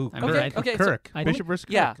 Marvel. Ooh, I mean, Okay, I- okay, so Kirk. I Bishop versus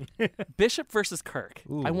Kirk. Yeah, Bishop versus Kirk.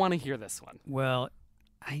 Ooh. I want to hear this one. Well,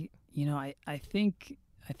 I think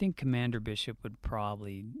Commander Bishop would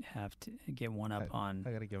probably have to get one up on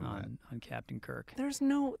I gotta give him that. on Captain Kirk. There's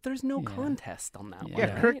no Yeah. contest on that Yeah. one.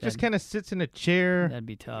 Yeah, right? Kirk just kind of sits in a chair. That'd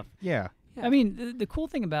be tough. Yeah. Yeah. I mean, the cool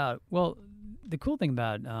thing about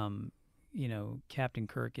Captain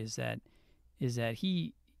Kirk is that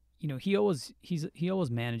he always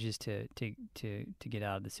manages to get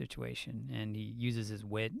out of the situation, and he uses his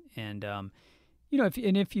wit, and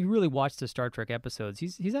if you really watch the Star Trek episodes,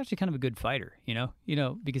 he's actually kind of a good fighter,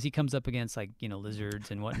 because he comes up against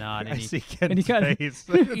lizards and whatnot, and I he see and he Ken's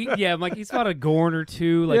kinda- face. Yeah, I'm like he's fought a Gorn or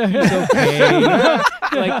two. Like Yeah. he's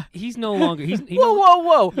okay. Like he's no longer.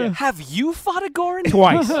 Whoa! Have you fought a Gorn?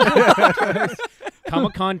 Twice.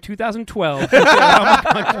 Comic-Con 2012,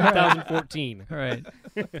 Comic-Con 2014. right.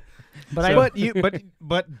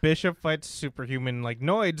 But Bishop fights superhuman like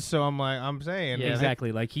Noids, so I'm saying Yeah.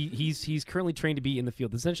 Exactly. Like he's currently trained to be in the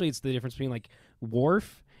field. Essentially, it's the difference between like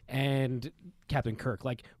Worf and Captain Kirk.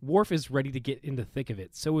 Like Worf is ready to get in the thick of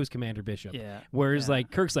it. So is Commander Bishop. Yeah. Whereas Yeah.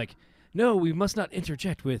 like Kirk's like, no, we must not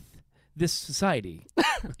interject with this society.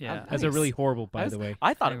 Yeah. That's a Nice. really horrible, by the way.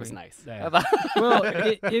 I thought it was Anyway. nice. Yeah. Well,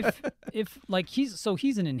 if like he's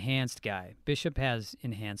an enhanced guy. Bishop has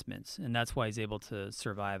enhancements, and that's why he's able to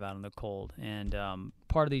survive out in the cold. And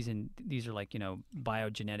part of these are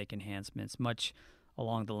biogenetic enhancements, much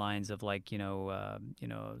along the lines of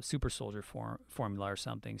super soldier formula or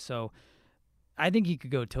something. So I think he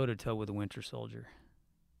could go toe to toe with a Winter Soldier.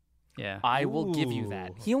 Yeah. I will give you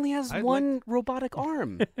that. Ooh. He only has I'd one robotic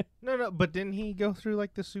arm. No, but didn't he go through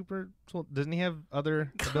like the super? Doesn't he have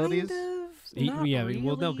other abilities? Kind of. He- Not yeah, really.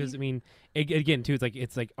 well, no, because I mean, again, too,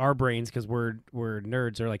 it's like our brains, because we're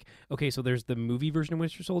nerds, are like, okay, so there's the movie version of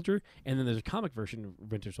Winter Soldier, and then there's a comic version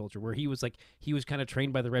of Winter Soldier where he was kind of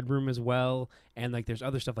trained by the Red Room as well, and like there's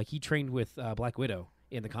other stuff like he trained with Black Widow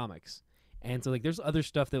in the comics, and so like there's other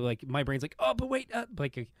stuff that like my brain's like, oh, but wait, are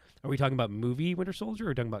we talking about movie Winter Soldier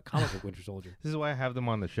or talking about comic book Winter Soldier? This is why I have them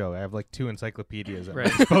on the show. I have like 2 encyclopedias at my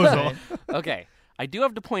Right. disposal. Okay, I do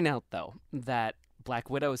have to point out though that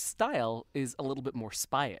Black Widow's style is a little bit more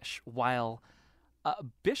spy-ish, while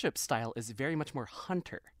Bishop's style is very much more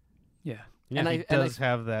hunter. Yeah. And He does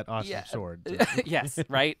have that awesome Yeah. sword. too. Yes,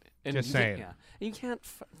 right. And Just you saying. Yeah, and you can't.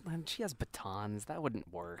 And she has batons. That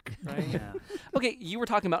wouldn't work, right? Yeah. Okay, you were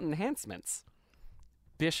talking about enhancements.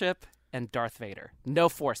 Bishop and Darth Vader. No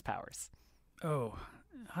force powers. Oh,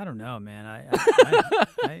 I don't know, man.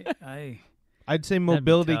 I I'd say be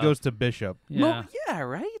mobility tough. goes to Bishop. yeah. Yeah,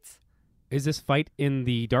 right? Is this fight in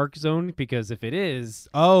the Dark Zone? Because if it is,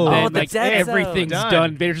 Oh, then the like dead zone. everything's Done.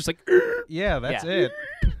 done. Vader's just like, yeah, that's Yeah. it.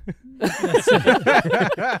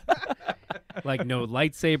 like no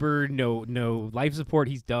lightsaber, no life support.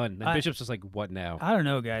 He's done. And I- Bishop's just like, what now? I don't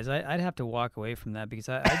know, guys. I'd have to walk away from that because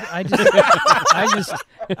I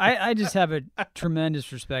just have a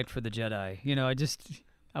tremendous respect for the Jedi.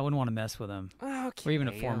 I wouldn't want to mess with them, Okay. or even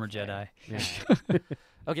a former okay. Jedi. Yeah.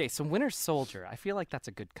 Okay, so Winter Soldier. I feel like that's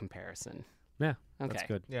a good comparison. Yeah, Okay. that's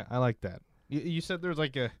good. Yeah, I like that. You said there's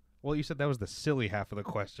like a. Well, you said that was the silly half of the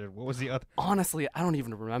question. What was the other? Honestly, I don't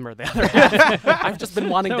even remember the other half. I've just been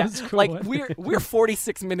wanting That to. was cool. Like we're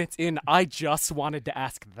 46 minutes in. I just wanted to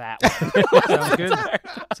ask that one. Sounds good.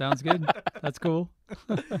 Sounds good. That's cool.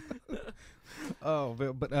 Oh,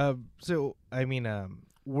 but so I mean,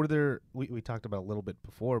 were there? We talked about a little bit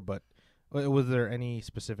before, but was there any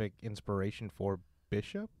specific inspiration for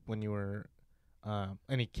Bishop when you were?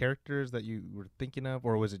 Any characters that you were thinking of,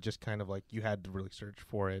 or was it just kind of like you had to really search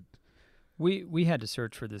for it? We had to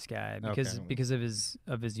search for this guy because Okay. because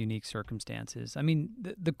of his unique circumstances. I mean,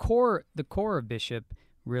 the core of Bishop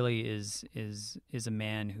really is a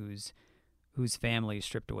man whose family is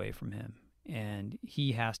stripped away from him, and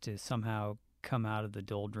he has to somehow come out of the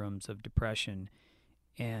doldrums of depression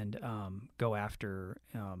and go after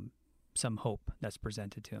some hope that's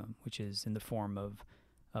presented to him, which is in the form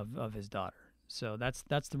of his daughter. So that's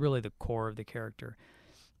really the core of the character.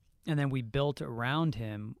 And then we built around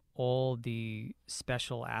him all the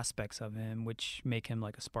special aspects of him, which make him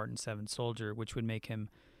like a Spartan 7 soldier, which would make him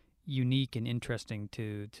unique and interesting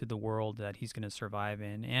to the world that he's going to survive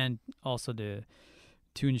in, and also to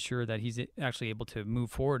ensure that he's actually able to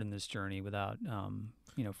move forward in this journey without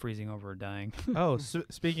freezing over or dying. Oh, so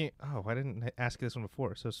speaking. Oh, I didn't ask this one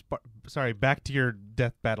before. So, sorry. Back to your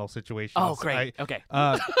death battle situation. Oh, great. Okay.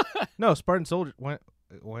 No, Spartan Soldier went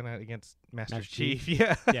out against Master Chief.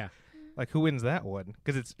 Yeah. Yeah. Like, who wins that one?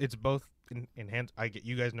 Because it's both in hands.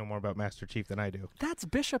 You guys know more about Master Chief than I do. That's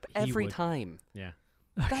Bishop He every would. time. Yeah.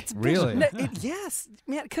 That's Really? Bishop. Yes,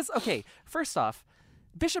 man. Because first off,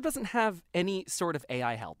 Bishop doesn't have any sort of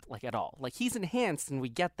AI help, like at all. Like he's enhanced, and we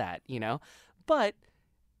get that, But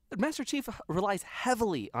Master Chief relies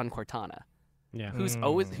heavily on Cortana, Yeah.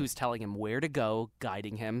 who's telling him where to go,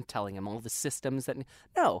 guiding him, telling him all the systems that.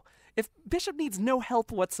 No, if Bishop needs no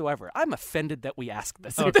help whatsoever, I'm offended that we ask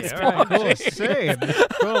this at Okay, this all right, point. Just saying.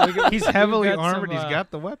 Cool. He's heavily got some, armored. He's got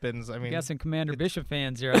the weapons. I We mean, got some Commander Bishop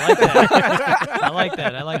fans here. I like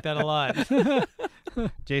that. I like that a lot.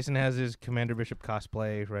 Jason has his Commander Bishop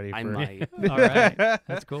cosplay ready. I for might, All right,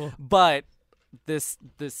 that's cool. but this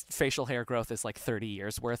facial hair growth is like 30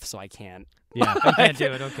 years worth, so I can't. Yeah. I can't do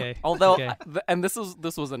it. Okay. Although, Okay. and this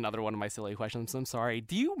was another one of my silly questions. I'm sorry.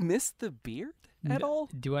 Do you miss the beard at all?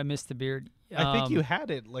 Do I miss the beard? I think you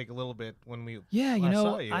had it like a little bit when we. Yeah, I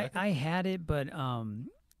saw you. I had it, but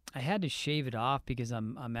I had to shave it off because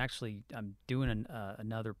I'm doing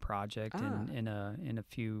another project in a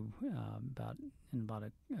few about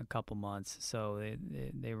a couple months. So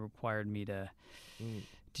they required me to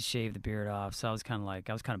shave the beard off. So I was kind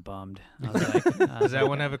of bummed. I was like, Does that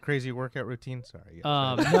one have a crazy workout routine? Sorry.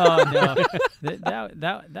 No.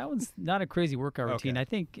 That one's not a crazy workout routine. Okay. I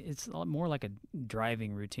think it's more like a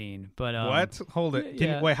driving routine. But What? Hold it.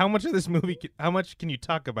 yeah. Wait, how much of this movie? How much can you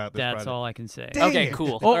talk about this? That's project? all I can say. Dang Okay, it.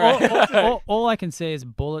 cool. All, All right. all I can say is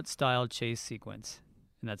bullet-style chase sequence,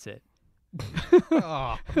 and that's it.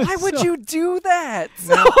 Oh. Why would you do that?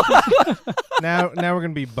 Now we're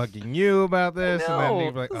gonna be bugging you about this, and then know.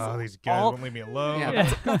 you'll be like, "Oh, these guys All- won't leave me alone."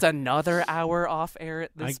 Yeah, that's another hour off air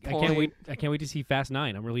at I this point. can't wait. I can't wait to see Fast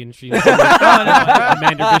 9. I'm really interested in seeing where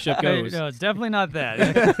Commander Bishop Hey, goes. no, it's definitely not that.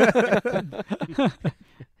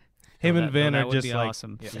 Him No, and Vin that are would just be like,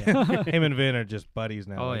 awesome. yeah. Him and Vin are just buddies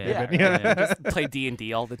now. Oh, Like, yeah. they've been- Yeah. Just play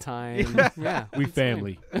D&D all the time. Yeah. We that's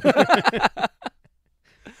family. fine.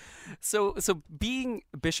 So being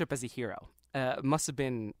Bishop as a hero must have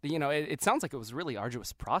been, it sounds like it was a really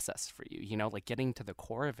arduous process for you, like getting to the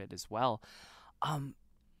core of it as well.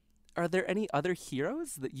 Are there any other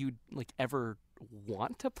heroes that you like ever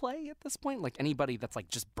want to play at this point? Like anybody that's like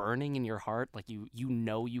just burning in your heart, like you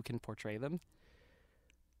can portray them?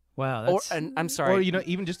 Wow, Or that's and I'm sorry. Or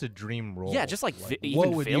even just a dream role. yeah, just like what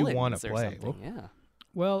even would you want to to play? Yeah.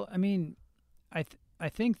 well. I mean, I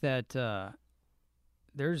think that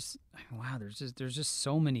there's just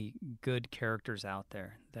so many good characters out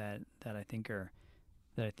there that I think are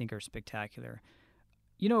spectacular.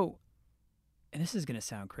 And this is gonna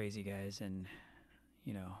sound crazy, guys, and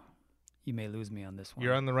you may lose me on this one.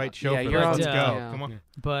 You're on the right show. Yeah, for you're this. on- Let's go. yeah. Come on.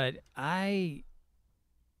 But I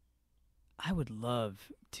would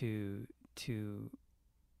love to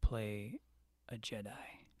play a Jedi.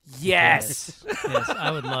 Yes. Yes, I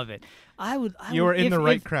would love it. You are in if- the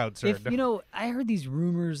right if- crowd, sir. If I heard these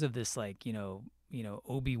rumors of this, like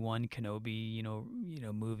Obi-Wan Kenobi,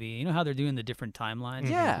 movie. You know how they're doing the different timelines.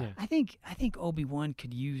 Yeah. Yeah. I think Obi-Wan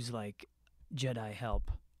could use like Jedi help.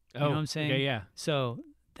 Oh, know what I'm saying? Okay, yeah. So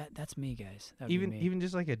that's me, guys. That would be me. even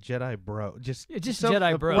just like a Jedi bro, just It's just some-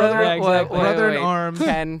 Jedi a bro. brother, Yeah, exactly. brother in wait. arms.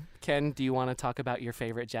 Ken, do you want to talk about your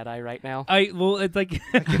favorite Jedi right now? It's like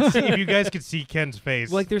If you guys could see Ken's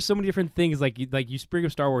face. like there's so many different things. Like you spring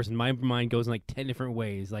of Star Wars, and my mind goes in like 10 different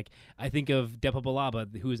ways. Like I think of Depa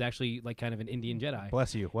Billaba, who is actually like kind of an Indian Jedi.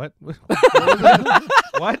 Bless you. What?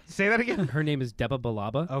 What? Say that again. Her name is Depa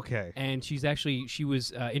Billaba. Okay. And she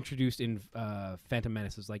was introduced in Phantom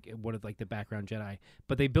Menace as like one of like the background Jedi,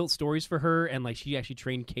 but they built stories for her, and like she actually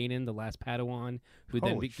trained Kanan, the last Padawan, who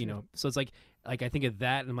then Holy so it's like I think of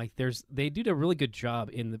that, and like they did a really good job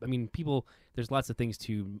in the. I mean, there's lots of things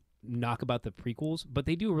to knock about the prequels, but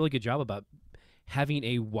they do a really good job about having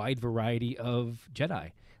a wide variety of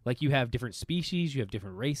Jedi. Like you have different species, you have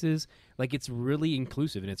different races. Like it's really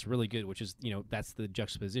inclusive and it's really good, which is that's the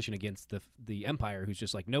juxtaposition against the Empire, who's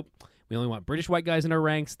just like, nope, we only want British white guys in our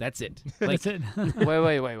ranks. That's it. Like, That's it.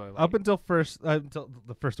 Wait. Up until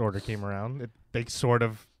the First Order came around, they sort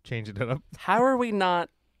of changed it up. How are we not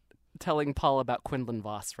telling Paul about Quinlan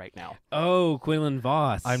Voss right now? oh, Quinlan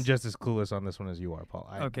Voss. I'm just as clueless on this one as you are, Paul.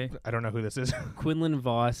 Okay. I don't know who this is. Quinlan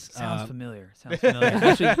Voss. Sounds familiar. Sounds familiar.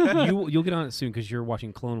 Actually, you'll get on it soon because you're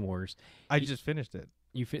watching Clone Wars. I just finished it.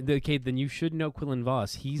 Okay, then you should know Quinlan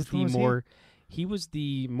Voss. He's Which the one was he? more. He was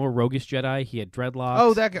the more roguish Jedi. He had dreadlocks.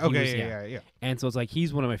 Oh, that guy. He Okay, was- yeah. And so it's like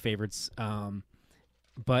he's one of my favorites.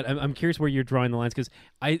 But I'm curious where you're drawing the lines because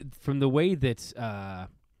from the way that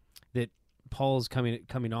that Paul's coming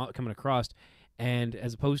across, and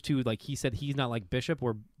as opposed to like he said he's not like Bishop,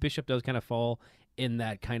 where Bishop does kind of fall in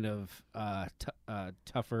that kind of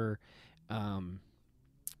tougher. Trying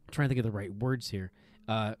to think of the right words here.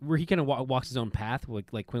 Where he kind of walks his own path,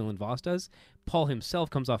 like Quinlan Voss does. Paul himself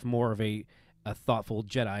comes off more of a thoughtful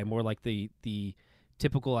Jedi, more like the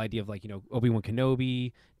typical idea of like Obi-Wan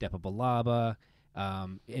Kenobi, Depa Billaba,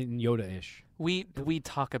 and Yoda-ish. We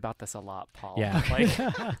talk about this a lot, Paul.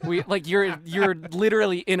 Yeah. You're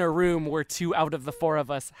literally in a room where 2 out of the 4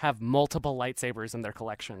 of us have multiple lightsabers in their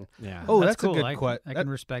collection. Yeah. Oh, That's that's cool. a good I question. can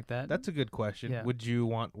respect that. That's a good question. Yeah. Would you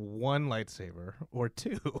want 1 lightsaber or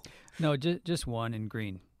 2? No, just one in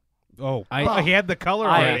green. Oh, I- he had the color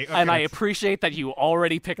I already. and I Okay. appreciate that you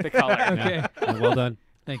already picked the color. Okay. Yeah, well done.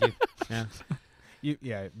 Thank you.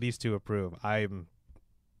 Yeah. These 2 approve. I'm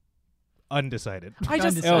undecided. I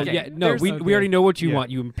just Oh okay, yeah. No, there's- we already know what you Yeah.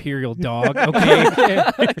 want, you imperial dog.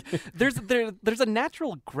 Okay. there's a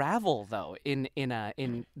natural gravel though in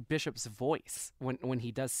Bishop's voice when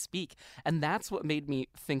he does speak, and that's what made me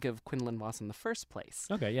think of Quinlan Voss in the first place.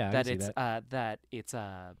 Okay. Yeah. I that can see it's that. that it's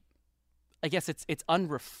I guess it's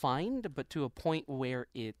unrefined, but to a point where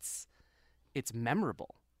it's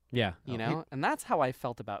memorable, Yeah. and that's how I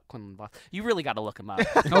felt about Quinlan Voss. You really got to look him up.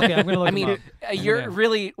 Okay, I'm gonna look I mean, him up. you're gonna-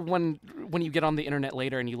 really when you get on the internet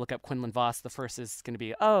later and you look up Quinlan Voss, the first is going to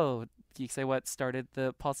be, oh, you say what started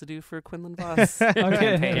the Paul Sadu for Quinlan Voss Okay, there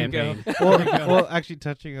campaign. you go. Campaign. well, actually,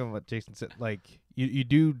 touching on what Jason said, like you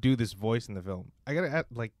do this voice in the film. I gotta ask,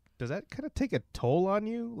 like, does that kind of take a toll on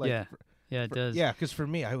you? Like, Yeah. Yeah, it does. Yeah, because for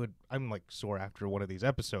me, I'm like sore after one of these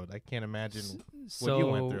episodes. I can't imagine. So, you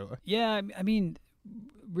went through. Yeah, I mean,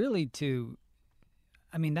 really,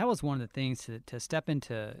 that was one of the things to step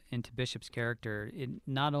into Bishop's character. It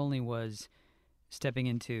not only was stepping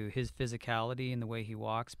into his physicality and the way he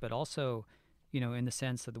walks, but also, in the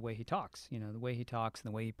sense of the way he talks. The way he talks and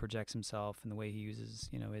the way he projects himself and the way he uses,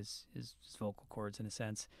 his vocal cords in a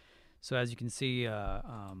sense. So as you can see,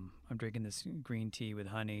 I'm drinking this green tea with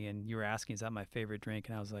honey, and you were asking, is that my favorite drink?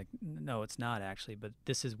 And I was like, no, it's not actually, but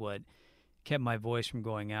this is what kept my voice from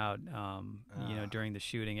going out. During the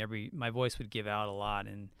shooting, my voice would give out a lot,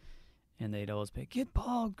 and they'd always be, get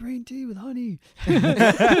Paul green tea with honey.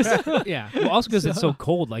 Yeah. Well, also because it's so So-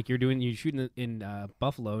 cold. Like you're shooting in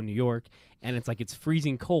Buffalo, New York, and it's like it's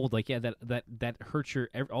freezing cold. Like that hurts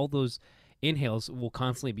all those inhales will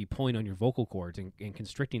constantly be pulling on your vocal cords and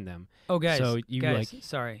constricting them. Oh, guys, So you,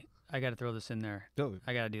 sorry, I got to throw this in there.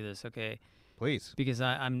 I got to do this, okay? Please. Because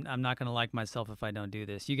I'm not gonna like myself if I don't do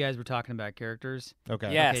this. You guys were talking about characters.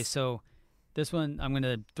 Okay. Yeah. Okay, Yes. so this one I'm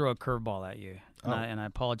gonna throw a curveball at you, and I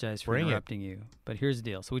apologize for Bring it. interrupting you. But here's the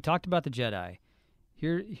deal. So we talked about the Jedi.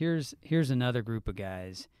 Here's another group of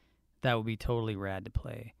guys that would be totally rad to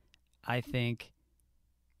play. I think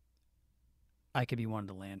I could be one of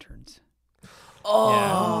the Lanterns.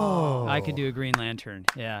 Oh. Yeah. I could do a Green Lantern.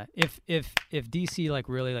 Yeah. If DC like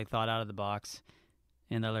really like thought out of the box,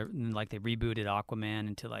 and they rebooted Aquaman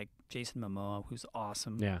into like Jason Momoa, who's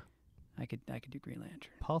awesome. Yeah. I could do Green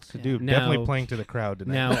Lantern. Paul Yeah. Sadu Now- definitely playing to the crowd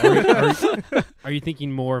tonight. Now, are you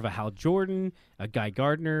thinking more of a Hal Jordan, a Guy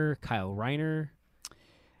Gardner, Kyle Reiner?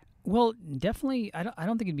 Well, definitely. I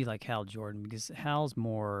don't think it'd be like Hal Jordan, because Hal's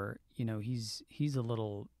more. He's a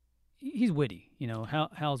little. he's witty. You know,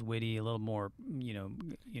 Hal's witty, a little more,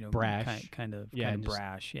 Brash. kind of Yeah, and just-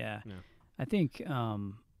 brash. Yeah. Yeah. I think,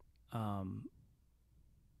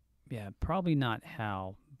 probably not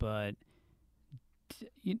Hal, but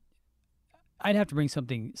I'd have to bring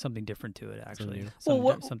something different to it. Actually, new.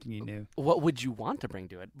 something you knew. What would you want to bring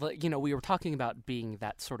to it? Like, we were talking about being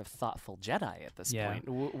that sort of thoughtful Jedi at this Yeah. point.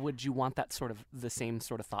 Would you want that sort of the same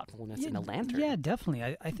sort of thoughtfulness in a lantern? Yeah,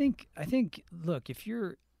 definitely. I think. Look, if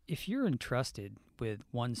you're entrusted with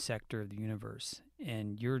one sector of the universe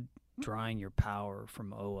and you're drawing your power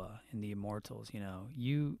from Oa and the Immortals,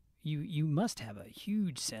 you must have a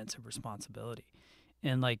huge sense of responsibility.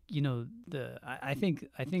 And I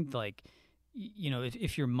think like,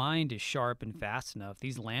 if your mind is sharp and fast enough,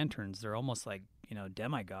 these lanterns, they're almost like,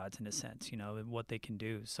 demigods in a sense, what they can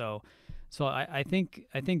do. So I think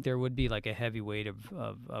there would be like a heavy weight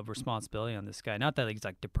of responsibility on this guy. Not that he's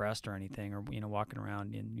like depressed or anything, or walking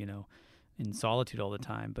around in solitude all the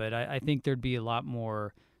time, but I think there'd be a lot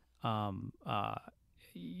more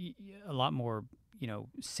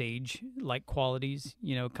sage like qualities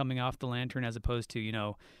coming off the lantern, as opposed to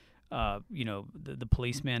the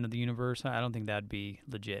policeman of the universe. I don't think that'd be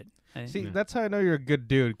legit. See, that's how I know you're a good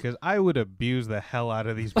dude, because I would abuse the hell out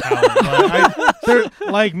of these powers.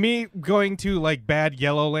 Like me going to like bad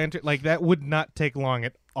Yellow Lantern, like that would not take long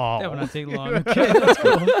at all. That would not take long. Okay, that's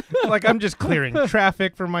cool. Like I'm just clearing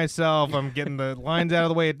traffic for myself. I'm getting the lines out of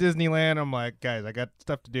the way at Disneyland. I'm like, guys, I got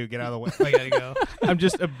stuff to do. Get out of the way. I gotta go. I'm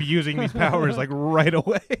just abusing these powers like right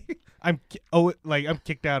away. I'm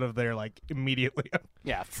kicked out of there like immediately.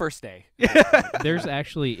 Yeah, first day. There's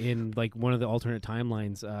actually in like one of the alternate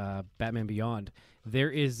timelines, Batman Beyond, there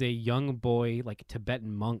is a young boy, like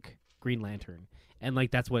Tibetan monk Green Lantern, and like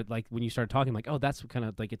that's what, like when you start talking, like, oh, that's kind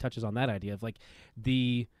of like it touches on that idea of like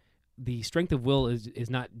the strength of will is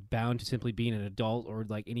not bound to simply being an adult or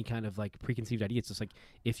like any kind of like preconceived idea. It's just like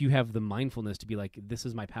if you have the mindfulness to be like, this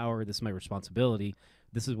is my power, this is my responsibility,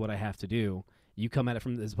 this is what I have to do. You come at it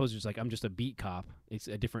from, as opposed to just like, I'm just a beat cop. It's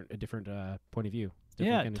a different point of view.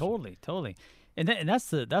 Yeah, totally. And that's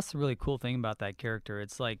the really cool thing about that character.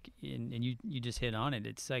 It's like, and you just hit on it.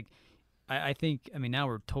 It's like, I think, now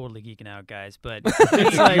we're totally geeking out, guys, but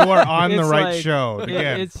it's like, you are on the it's right like- show.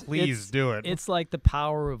 Again, it's- please do it. It's like the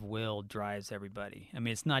power of will drives everybody.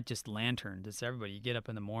 It's not just lanterns; it's everybody. You get up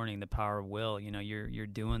in the morning, the power of will. You're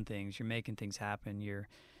doing things, you're making things happen. You're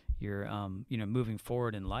moving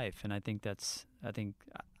forward in life, and I think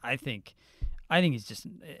he's just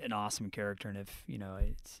an awesome character, and if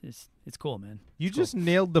it's cool, man. You It's cool. just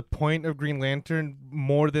nailed the point of Green Lantern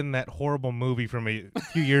more than that horrible movie from a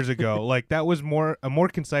few years ago. Like that was a more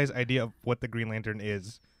concise idea of what the Green Lantern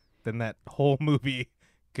is than that whole movie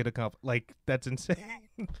could accomplish. Like that's insane.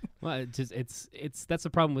 Well, it's that's the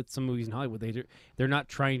problem with some movies in Hollywood. They're not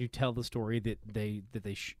trying to tell the story that they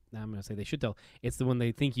I'm going to say they should tell. It's the one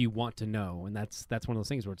they think you want to know, and that's one of those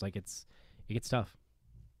things where it's like it gets tough.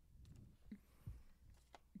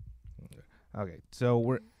 Okay, so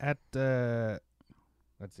we're at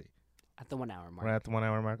let's see. At the 1 hour mark. We're at the 1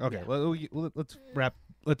 hour mark. Okay, Yeah. well, let's wrap.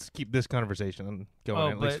 Let's keep this conversation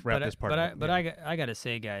going. At least wrap this part. I gotta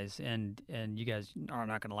say, guys, and you guys are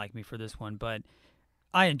not gonna like me for this one, but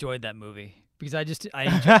I enjoyed that movie because I enjoyed.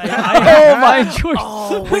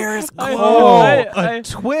 Oh, where's a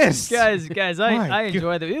twist, guys, I My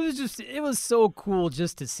enjoyed it. It was so cool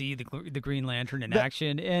just to see the Green Lantern in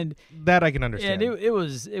action, and that I can understand. and it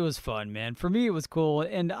was fun, man. For me, it was cool,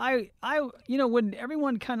 and I when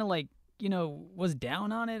everyone kind of like was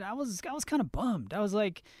down on it, I was kind of bummed. I was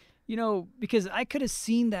like, because I could have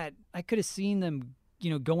seen them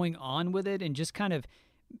going on with it and just kind of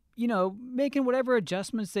making whatever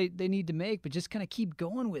adjustments they need to make, but just kind of keep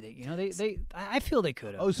going with it. I feel they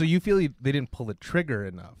could have. Oh, so you feel they didn't pull the trigger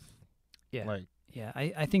enough? Yeah. Like, Yeah,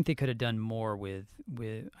 I think they could have done more with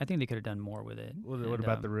I think they could have done more with it. what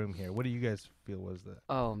about the room here? What do you guys feel was the?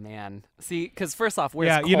 Oh man, see, because first off, where's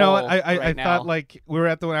Yeah, Cole you know what? I right now? thought like we were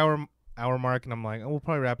at the hour mark, and I'm like, oh, we'll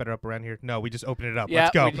probably wrap it up around here. No, we just open it up.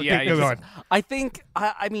 Yeah, Let's go. yeah, Go on. I think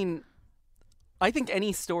I think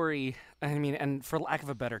any story. And for lack of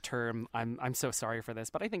a better term, I'm so sorry for this,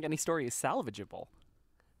 but I think any story is salvageable.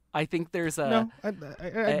 I think there's a No, I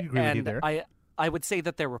agree with you there. I would say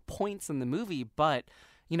that there were points in the movie, but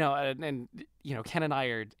and Ken and I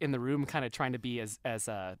are in the room, kind of trying to be as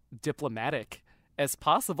diplomatic as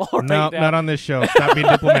possible. No, right now. not on this show. Stop being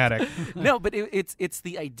diplomatic. No, but it's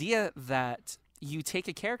the idea that you take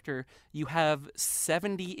a character, you have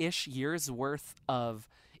 70-ish years worth of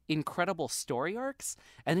incredible story arcs,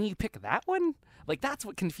 and then you pick that one. Like, that's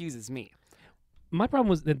what confuses me. My problem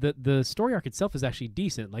was that the story arc itself is actually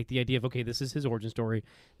decent. Like the idea of, okay, this is his origin story.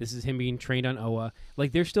 This is him being trained on Oa.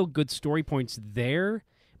 Like there's still good story points there.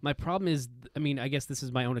 My problem is, I mean, I guess this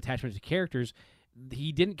is my own attachment to characters.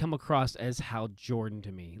 He didn't come across as Hal Jordan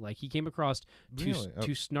to me. Like he came across too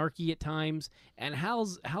snarky at times. And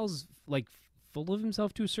Hal's like full of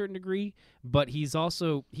himself to a certain degree, but he's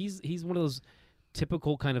also he's one of those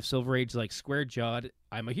typical kind of Silver Age, like square jawed,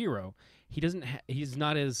 I'm a hero. He doesn't he's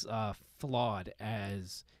not as flawed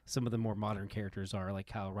as some of the more modern characters are, like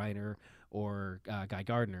Kyle Reiner or Guy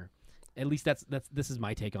Gardner. At least this is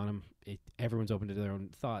my take on him. Everyone's open to their own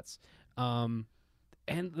thoughts.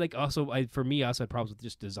 And like also, for me, I also had problems with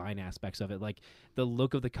just design aspects of it, like the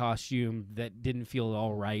look of the costume that didn't feel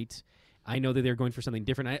all right. I know that they're going for something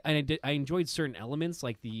different. I enjoyed certain elements,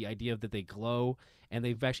 like the idea of that they glow, and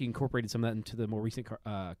they've actually incorporated some of that into the more recent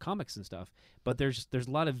comics and stuff. But there's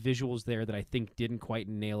a lot of visuals there that I think didn't quite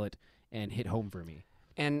nail it and hit home for me.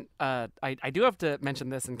 And I do have to mention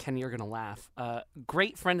this, and Ken, you're going to laugh.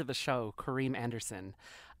 Great friend of the show, Kareem Anderson,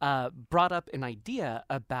 brought up an idea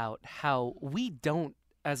about how we don't,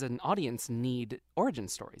 as an audience, need origin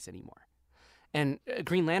stories anymore. And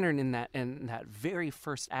Green Lantern in that very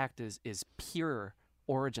first act is pure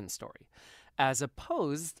origin story, as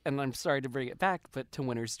opposed, and I'm sorry to bring it back, but to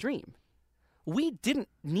Winter's Dream. We didn't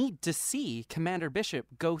need to see Commander Bishop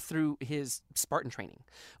go through his Spartan training.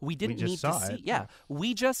 We didn't need to see. Yeah,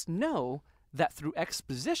 we just know that through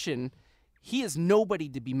exposition, he is nobody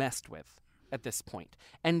to be messed with at this point.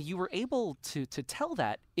 And you were able to tell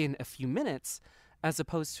that in a few minutes, as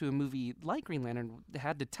opposed to a movie like Green Lantern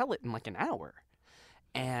had to tell it in like an hour.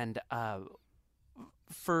 And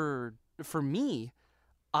for me,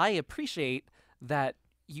 I appreciate that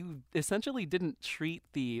you essentially didn't treat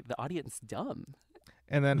the audience dumb.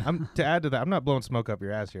 And then to add to that, I'm not blowing smoke up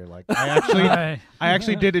your ass here. Like I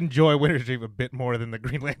actually did enjoy Winter's Dream a bit more than the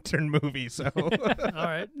Green Lantern movie. So all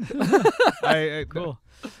right, cool.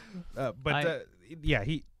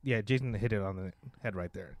 Jason hit it on the head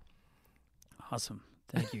right there. Awesome.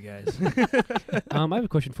 Thank you, guys. I have a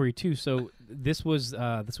question for you too. So this was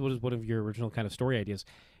one of your original kind of story ideas.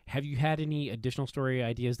 Have you had any additional story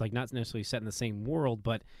ideas, like not necessarily set in the same world,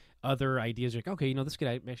 but other ideas like, okay, this could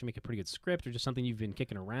actually make a pretty good script, or just something you've been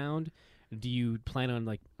kicking around? Do you plan on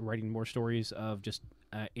like writing more stories of just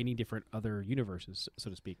any different other universes, so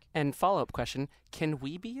to speak? And follow-up question, can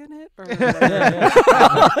we be in it? Or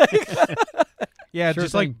Yeah, Sure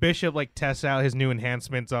just thing. like Bishop like tests out his new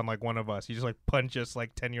enhancements on like one of us. He just like punches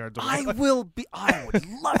like 10 yards away. I would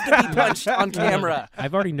love to be punched on camera.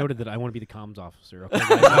 I've already noted that I want to be the comms officer. Okay,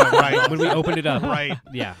 right. When we opened it up, Right.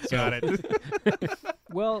 Yeah, so. Got it.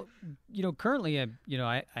 Well, currently, I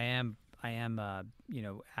am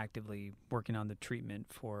actively working on the treatment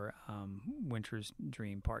for Winter's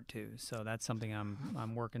Dream Part 2. So that's something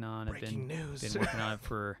I'm working on. Breaking news. Been working on it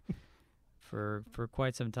for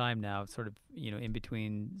quite some time now, sort of, in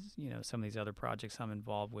between, some of these other projects I'm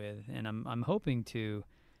involved with. And I'm hoping to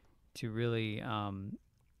really,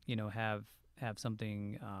 have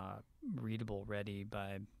something readable ready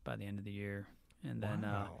by the end of the year. And then,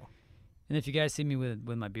 and if you guys see me with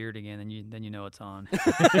my beard again, then you know it's on.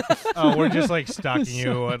 Oh, we're just like stalking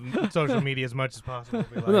you on social media as much as possible.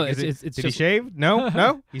 Be like, No, did it's he just- shave?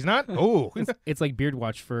 No, he's not. Oh, It's like Beard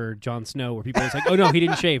Watch for Jon Snow, where people are like, oh no, he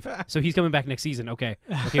didn't shave, so he's coming back next season. Okay,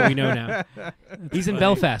 we know now. He's in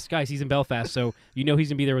Belfast, guys. He's in Belfast, so he's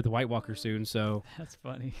gonna be there with the White Walker soon. So That's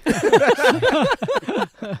funny.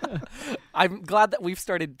 I'm glad that we've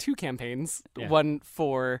started two campaigns. Yeah. One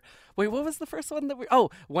for what was the first one that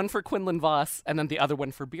one for Quinlan Voss, and then the other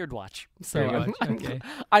one for Beardwatch. So Beardwatch, okay.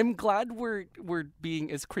 I'm glad we're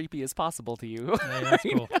being as creepy as possible to you. Hey, that's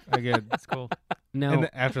cool. again. That's cool. now, And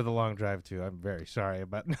after the long drive too, I'm very sorry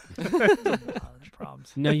about. There's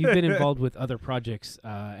problems. now you've been involved with other projects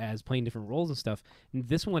as playing different roles and stuff.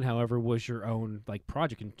 This one, however, was your own like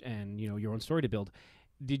project and your own story to build.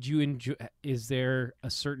 Did you enjoy? Is there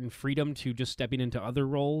a certain freedom to just stepping into other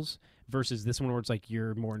roles versus this one, where it's like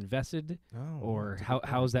you're more invested, or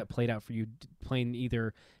how's that played out for you? Playing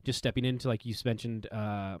either just stepping into, like you mentioned,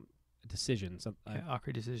 decisions,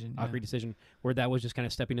 Awkward decision. awkward decision, where that was just kind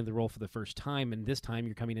of stepping into the role for the first time, and this time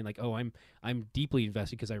you're coming in like, oh, I'm deeply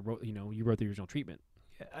invested because I wrote, you wrote the original treatment.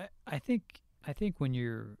 Yeah, I think when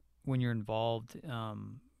you're involved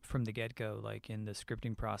from the get-go, like in the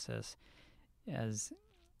scripting process,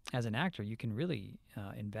 as an actor, you can really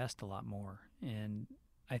invest a lot more, and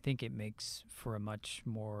I think it makes for a much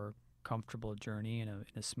more comfortable journey and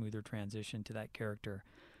a smoother transition to that character.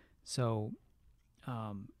 So,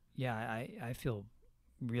 I feel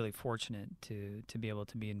really fortunate to be able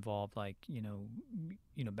to be involved, like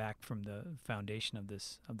back from the foundation of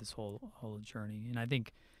this whole journey. And I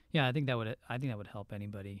think that would help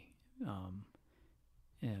anybody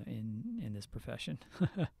in this profession.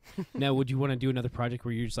 Now, would you want to do another project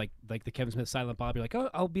where you're just like the Kevin Smith Silent Bob? You're like,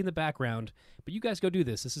 oh, I'll be in the background, but you guys go do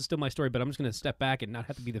this. This is still my story, but I'm just going to step back and not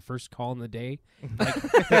have to be the first call in the day.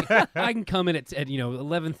 Like, I can come in at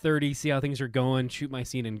 11:30, see how things are going, shoot my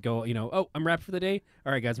scene, and go. Oh, I'm wrapped for the day.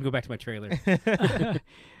 All right, guys, I'm going to go back to my trailer.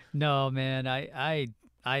 No, man, I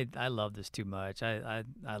love this too much. I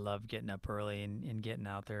love getting up early and getting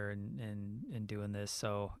out there and doing this.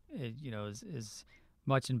 So as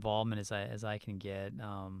much involvement as I can get,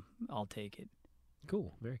 I'll take it.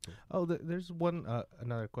 Cool, very cool. Oh, there's one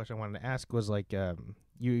another question I wanted to ask was like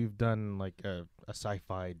you've done like a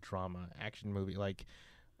sci-fi drama action movie. Like,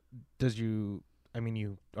 you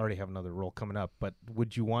already have another role coming up, but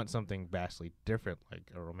would you want something vastly different,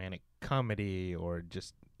 like a romantic comedy, or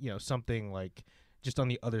just something like just on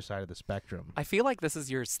the other side of the spectrum? I feel like this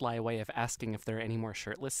is your sly way of asking if there are any more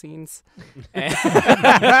shirtless scenes.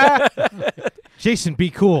 Jason, be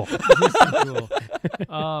cool.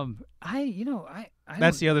 I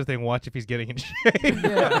That's the other thing. Watch if he's getting in shape.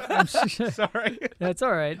 Yeah, Sorry. That's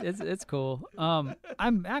all right. It's cool.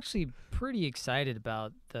 I'm actually pretty excited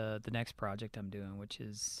about the next project I'm doing, which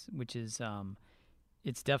is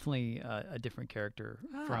it's definitely a different character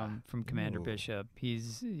from Commander Ooh. Bishop.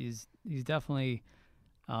 He's definitely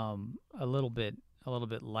a little bit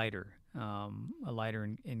lighter, lighter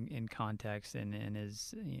in context and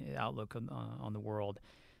his outlook on the world.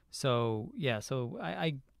 So yeah,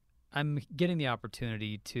 I'm getting the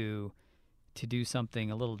opportunity to do something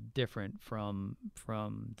a little different from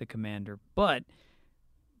the Commander. But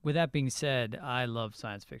with that being said, I love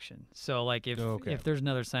science fiction. So like if there's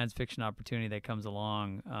another science fiction opportunity that comes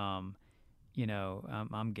along, I'm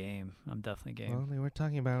game. I'm definitely game. Well, they were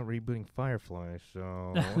talking about rebooting Firefly,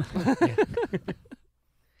 so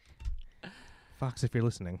Fox, if you're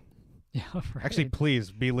listening, Yeah, right. actually,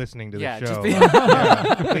 please be listening to the just show. be-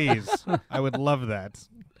 Yeah, please, I would love that.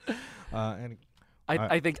 And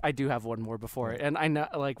I think I do have one more before, and I know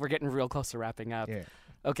like we're getting real close to wrapping up. yeah,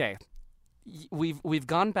 Okay, we've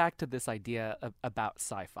gone back to this idea about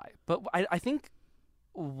sci-fi, but I think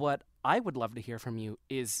what I would love to hear from you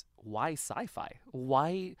is why sci-fi?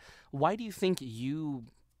 Why do you think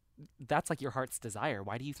that's like your heart's desire?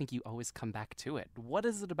 Why do you think you always come back to it? What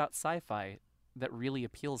is it about sci-fi that really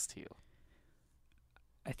appeals to you?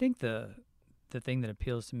 I think the thing that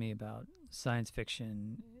appeals to me about science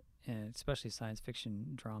fiction, and especially science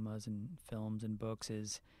fiction dramas and films and books,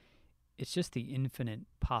 is it's just the infinite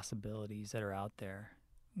possibilities that are out there.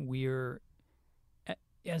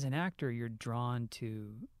 As an actor, you're drawn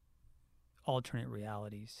to alternate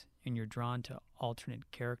realities, and you're drawn to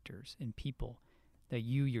alternate characters and people that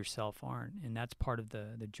you yourself aren't. And that's part of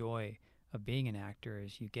the joy of being an actor,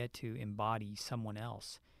 is you get to embody someone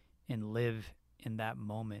else and live in that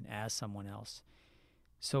moment as someone else.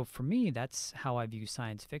 So for me, that's how I view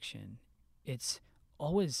science fiction. I've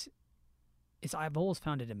always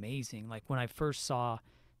found it amazing. Like when I first saw,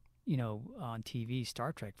 on TV,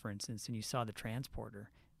 Star Trek, for instance, and you saw the transporter,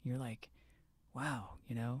 you're like, wow,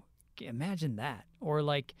 imagine that. Or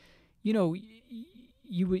like,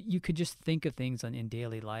 you could just think of things in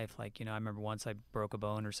daily life. Like, I remember once I broke a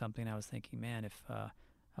bone or something. I was thinking, man, if I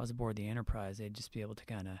was aboard the Enterprise, they'd just be able to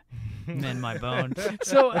kind of mend my bone.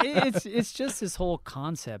 So it's just this whole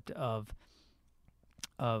concept of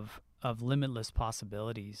limitless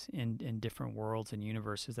possibilities in different worlds and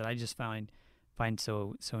universes that I just find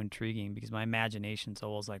so intriguing, because my imagination's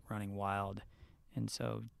always like running wild, and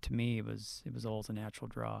so to me it was always a natural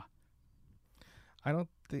draw. I don't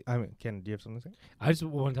think. Ken, do you have something to say? I just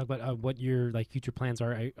want to talk about what your future plans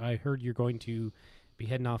are. I heard you're going to be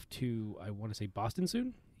heading off to, I want to say, Boston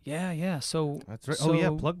soon. Yeah. So That's right. So, Oh yeah,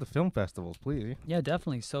 plug the film festivals, please. Yeah,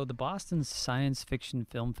 definitely. So the Boston Science Fiction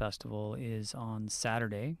Film Festival is on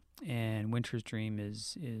Saturday, and Winter's Dream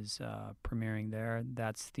is premiering there.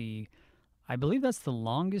 I believe that's the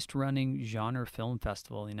longest running genre film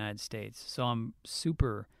festival in the United States. So I'm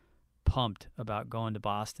super pumped about going to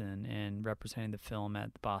Boston and representing the film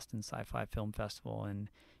at the Boston Sci-Fi Film Festival, and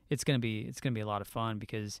it's gonna be a lot of fun,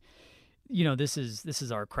 because this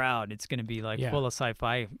is our crowd. It's gonna be like full of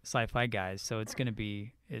sci-fi guys. So it's gonna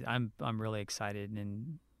be. I'm really excited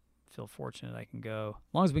and feel fortunate I can go,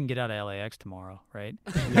 as long as we can get out of LAX tomorrow, right?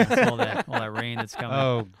 all that rain that's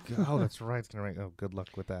coming. Oh, that's right. It's gonna rain. Oh, good luck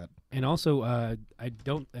with that. And also, I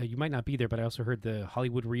don't. You might not be there, but I also heard the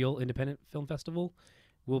Hollywood Real Independent Film Festival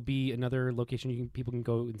will be another location people can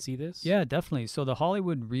go and see this. Yeah, definitely. So the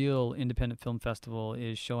Hollywood Real Independent Film Festival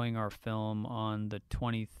is showing our film on the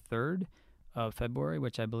 23rd of February,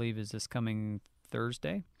 which I believe is this coming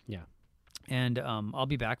Thursday. Yeah. And I'll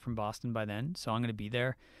be back from Boston by then, so I'm going to be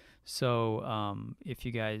there. So if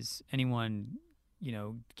you guys, anyone,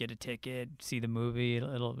 get a ticket, see the movie,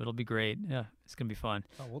 it'll be great. Yeah, it's going to be fun.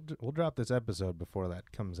 Oh, we'll drop this episode before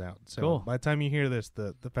that comes out. So Cool. by the time you hear this,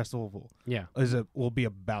 the festival will be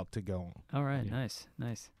about to go on. All right, Yeah.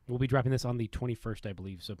 nice. We'll be dropping this on the 21st, I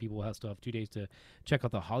believe. So people will still have 2 days to check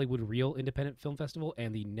out the Hollywood Real Independent Film Festival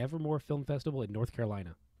and the Nevermore Film Festival in North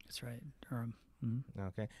Carolina. That's right, Durham. Mm-hmm.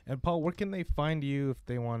 Okay. And Paul, where can they find you if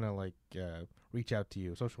they want to reach out to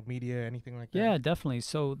you? Social media, anything like that? Yeah, definitely.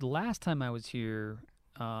 So the last time I was here,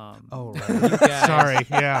 Oh, you right. guys- Sorry.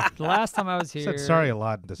 Yeah. the last time I was here, Said sorry a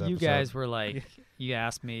lot in this episode. you guys were like, you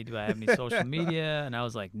asked me, do I have any social media? And I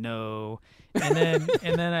was like, no. And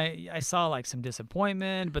then I saw like some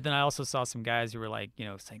disappointment, but then I also saw some guys who were like,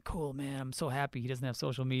 saying, cool, man, I'm so happy he doesn't have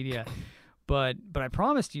social media. But I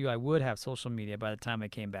promised you I would have social media by the time I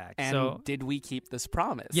came back. And So did we keep this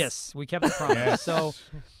promise? yes, we kept the promise. Yes.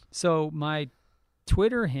 So my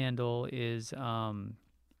Twitter handle is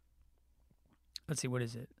let's see, what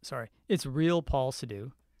is it? Sorry, it's Real Paul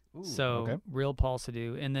Sadu. Ooh, So okay. Real Paul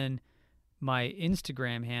Sadu, and then my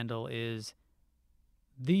Instagram handle is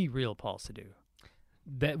The Real Paul Sadu.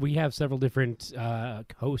 That we have several different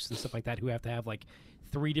hosts and stuff like that who have to have like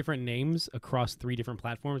 3 different names across 3 different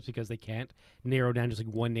platforms because they can't narrow down just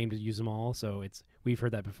like one name to use them all. So we've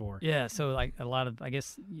heard that before. Yeah, so like a lot of, I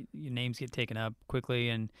guess, your names get taken up quickly,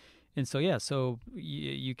 and so yeah, so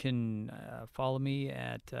you can follow me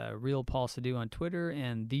at Real Paul Sadu on Twitter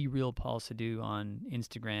and The Real Paul Sadu on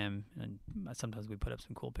Instagram, and sometimes we put up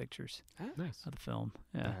some cool pictures Nice. of the film.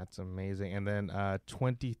 Yeah. That's amazing. And then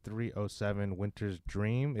 2307 Winter's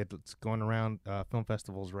Dream. It's going around film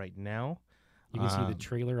festivals right now. You can see the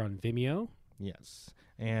trailer on Vimeo. Yes.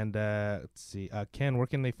 And let's see. Ken, where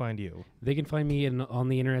can they find you? They can find me on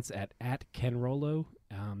the internets at Ken Rollo.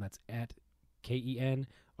 That's at KenRollow.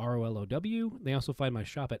 They also find my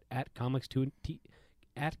shop at Comics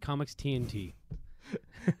TNT.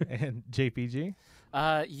 And JPG?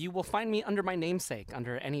 You will find me under my namesake,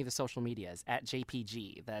 under any of the social medias, at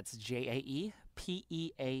JPG. That's JaePeagee.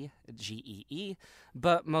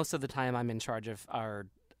 But most of the time I'm in charge of our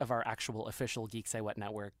actual official Geek Say What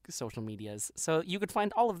Network social medias. So you could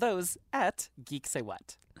find all of those at Geek Say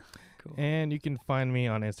What. Cool. And you can find me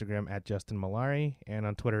on Instagram at Justin Malari and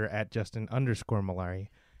on Twitter at Justin_Malari.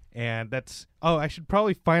 And that's, I should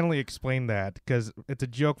probably finally explain that because it's a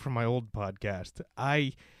joke from my old podcast.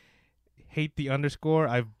 I hate the underscore.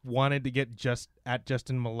 I've wanted to get just at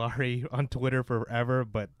Justin Malari on Twitter forever,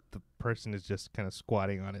 but the person is just kind of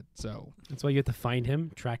squatting on it. So That's why you have to find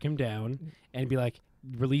him, track him down, and be like,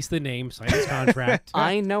 release the name, sign his contract.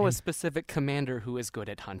 I know a specific commander who is good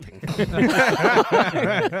at hunting. Pretty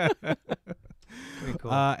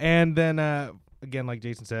cool. And then, again, like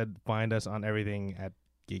Jason said, find us on everything at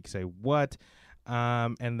Geek Say What.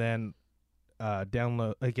 And then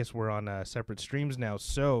download, I guess we're on separate streams now.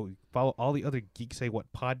 So follow all the other Geek Say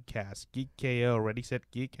What podcasts, Geek KO, Ready Set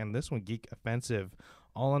Geek, and this one, Geek Offensive,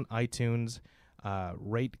 all on iTunes.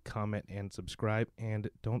 Rate, comment, and subscribe. And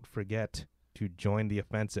don't forget to join the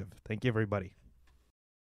offensive. Thank you, everybody.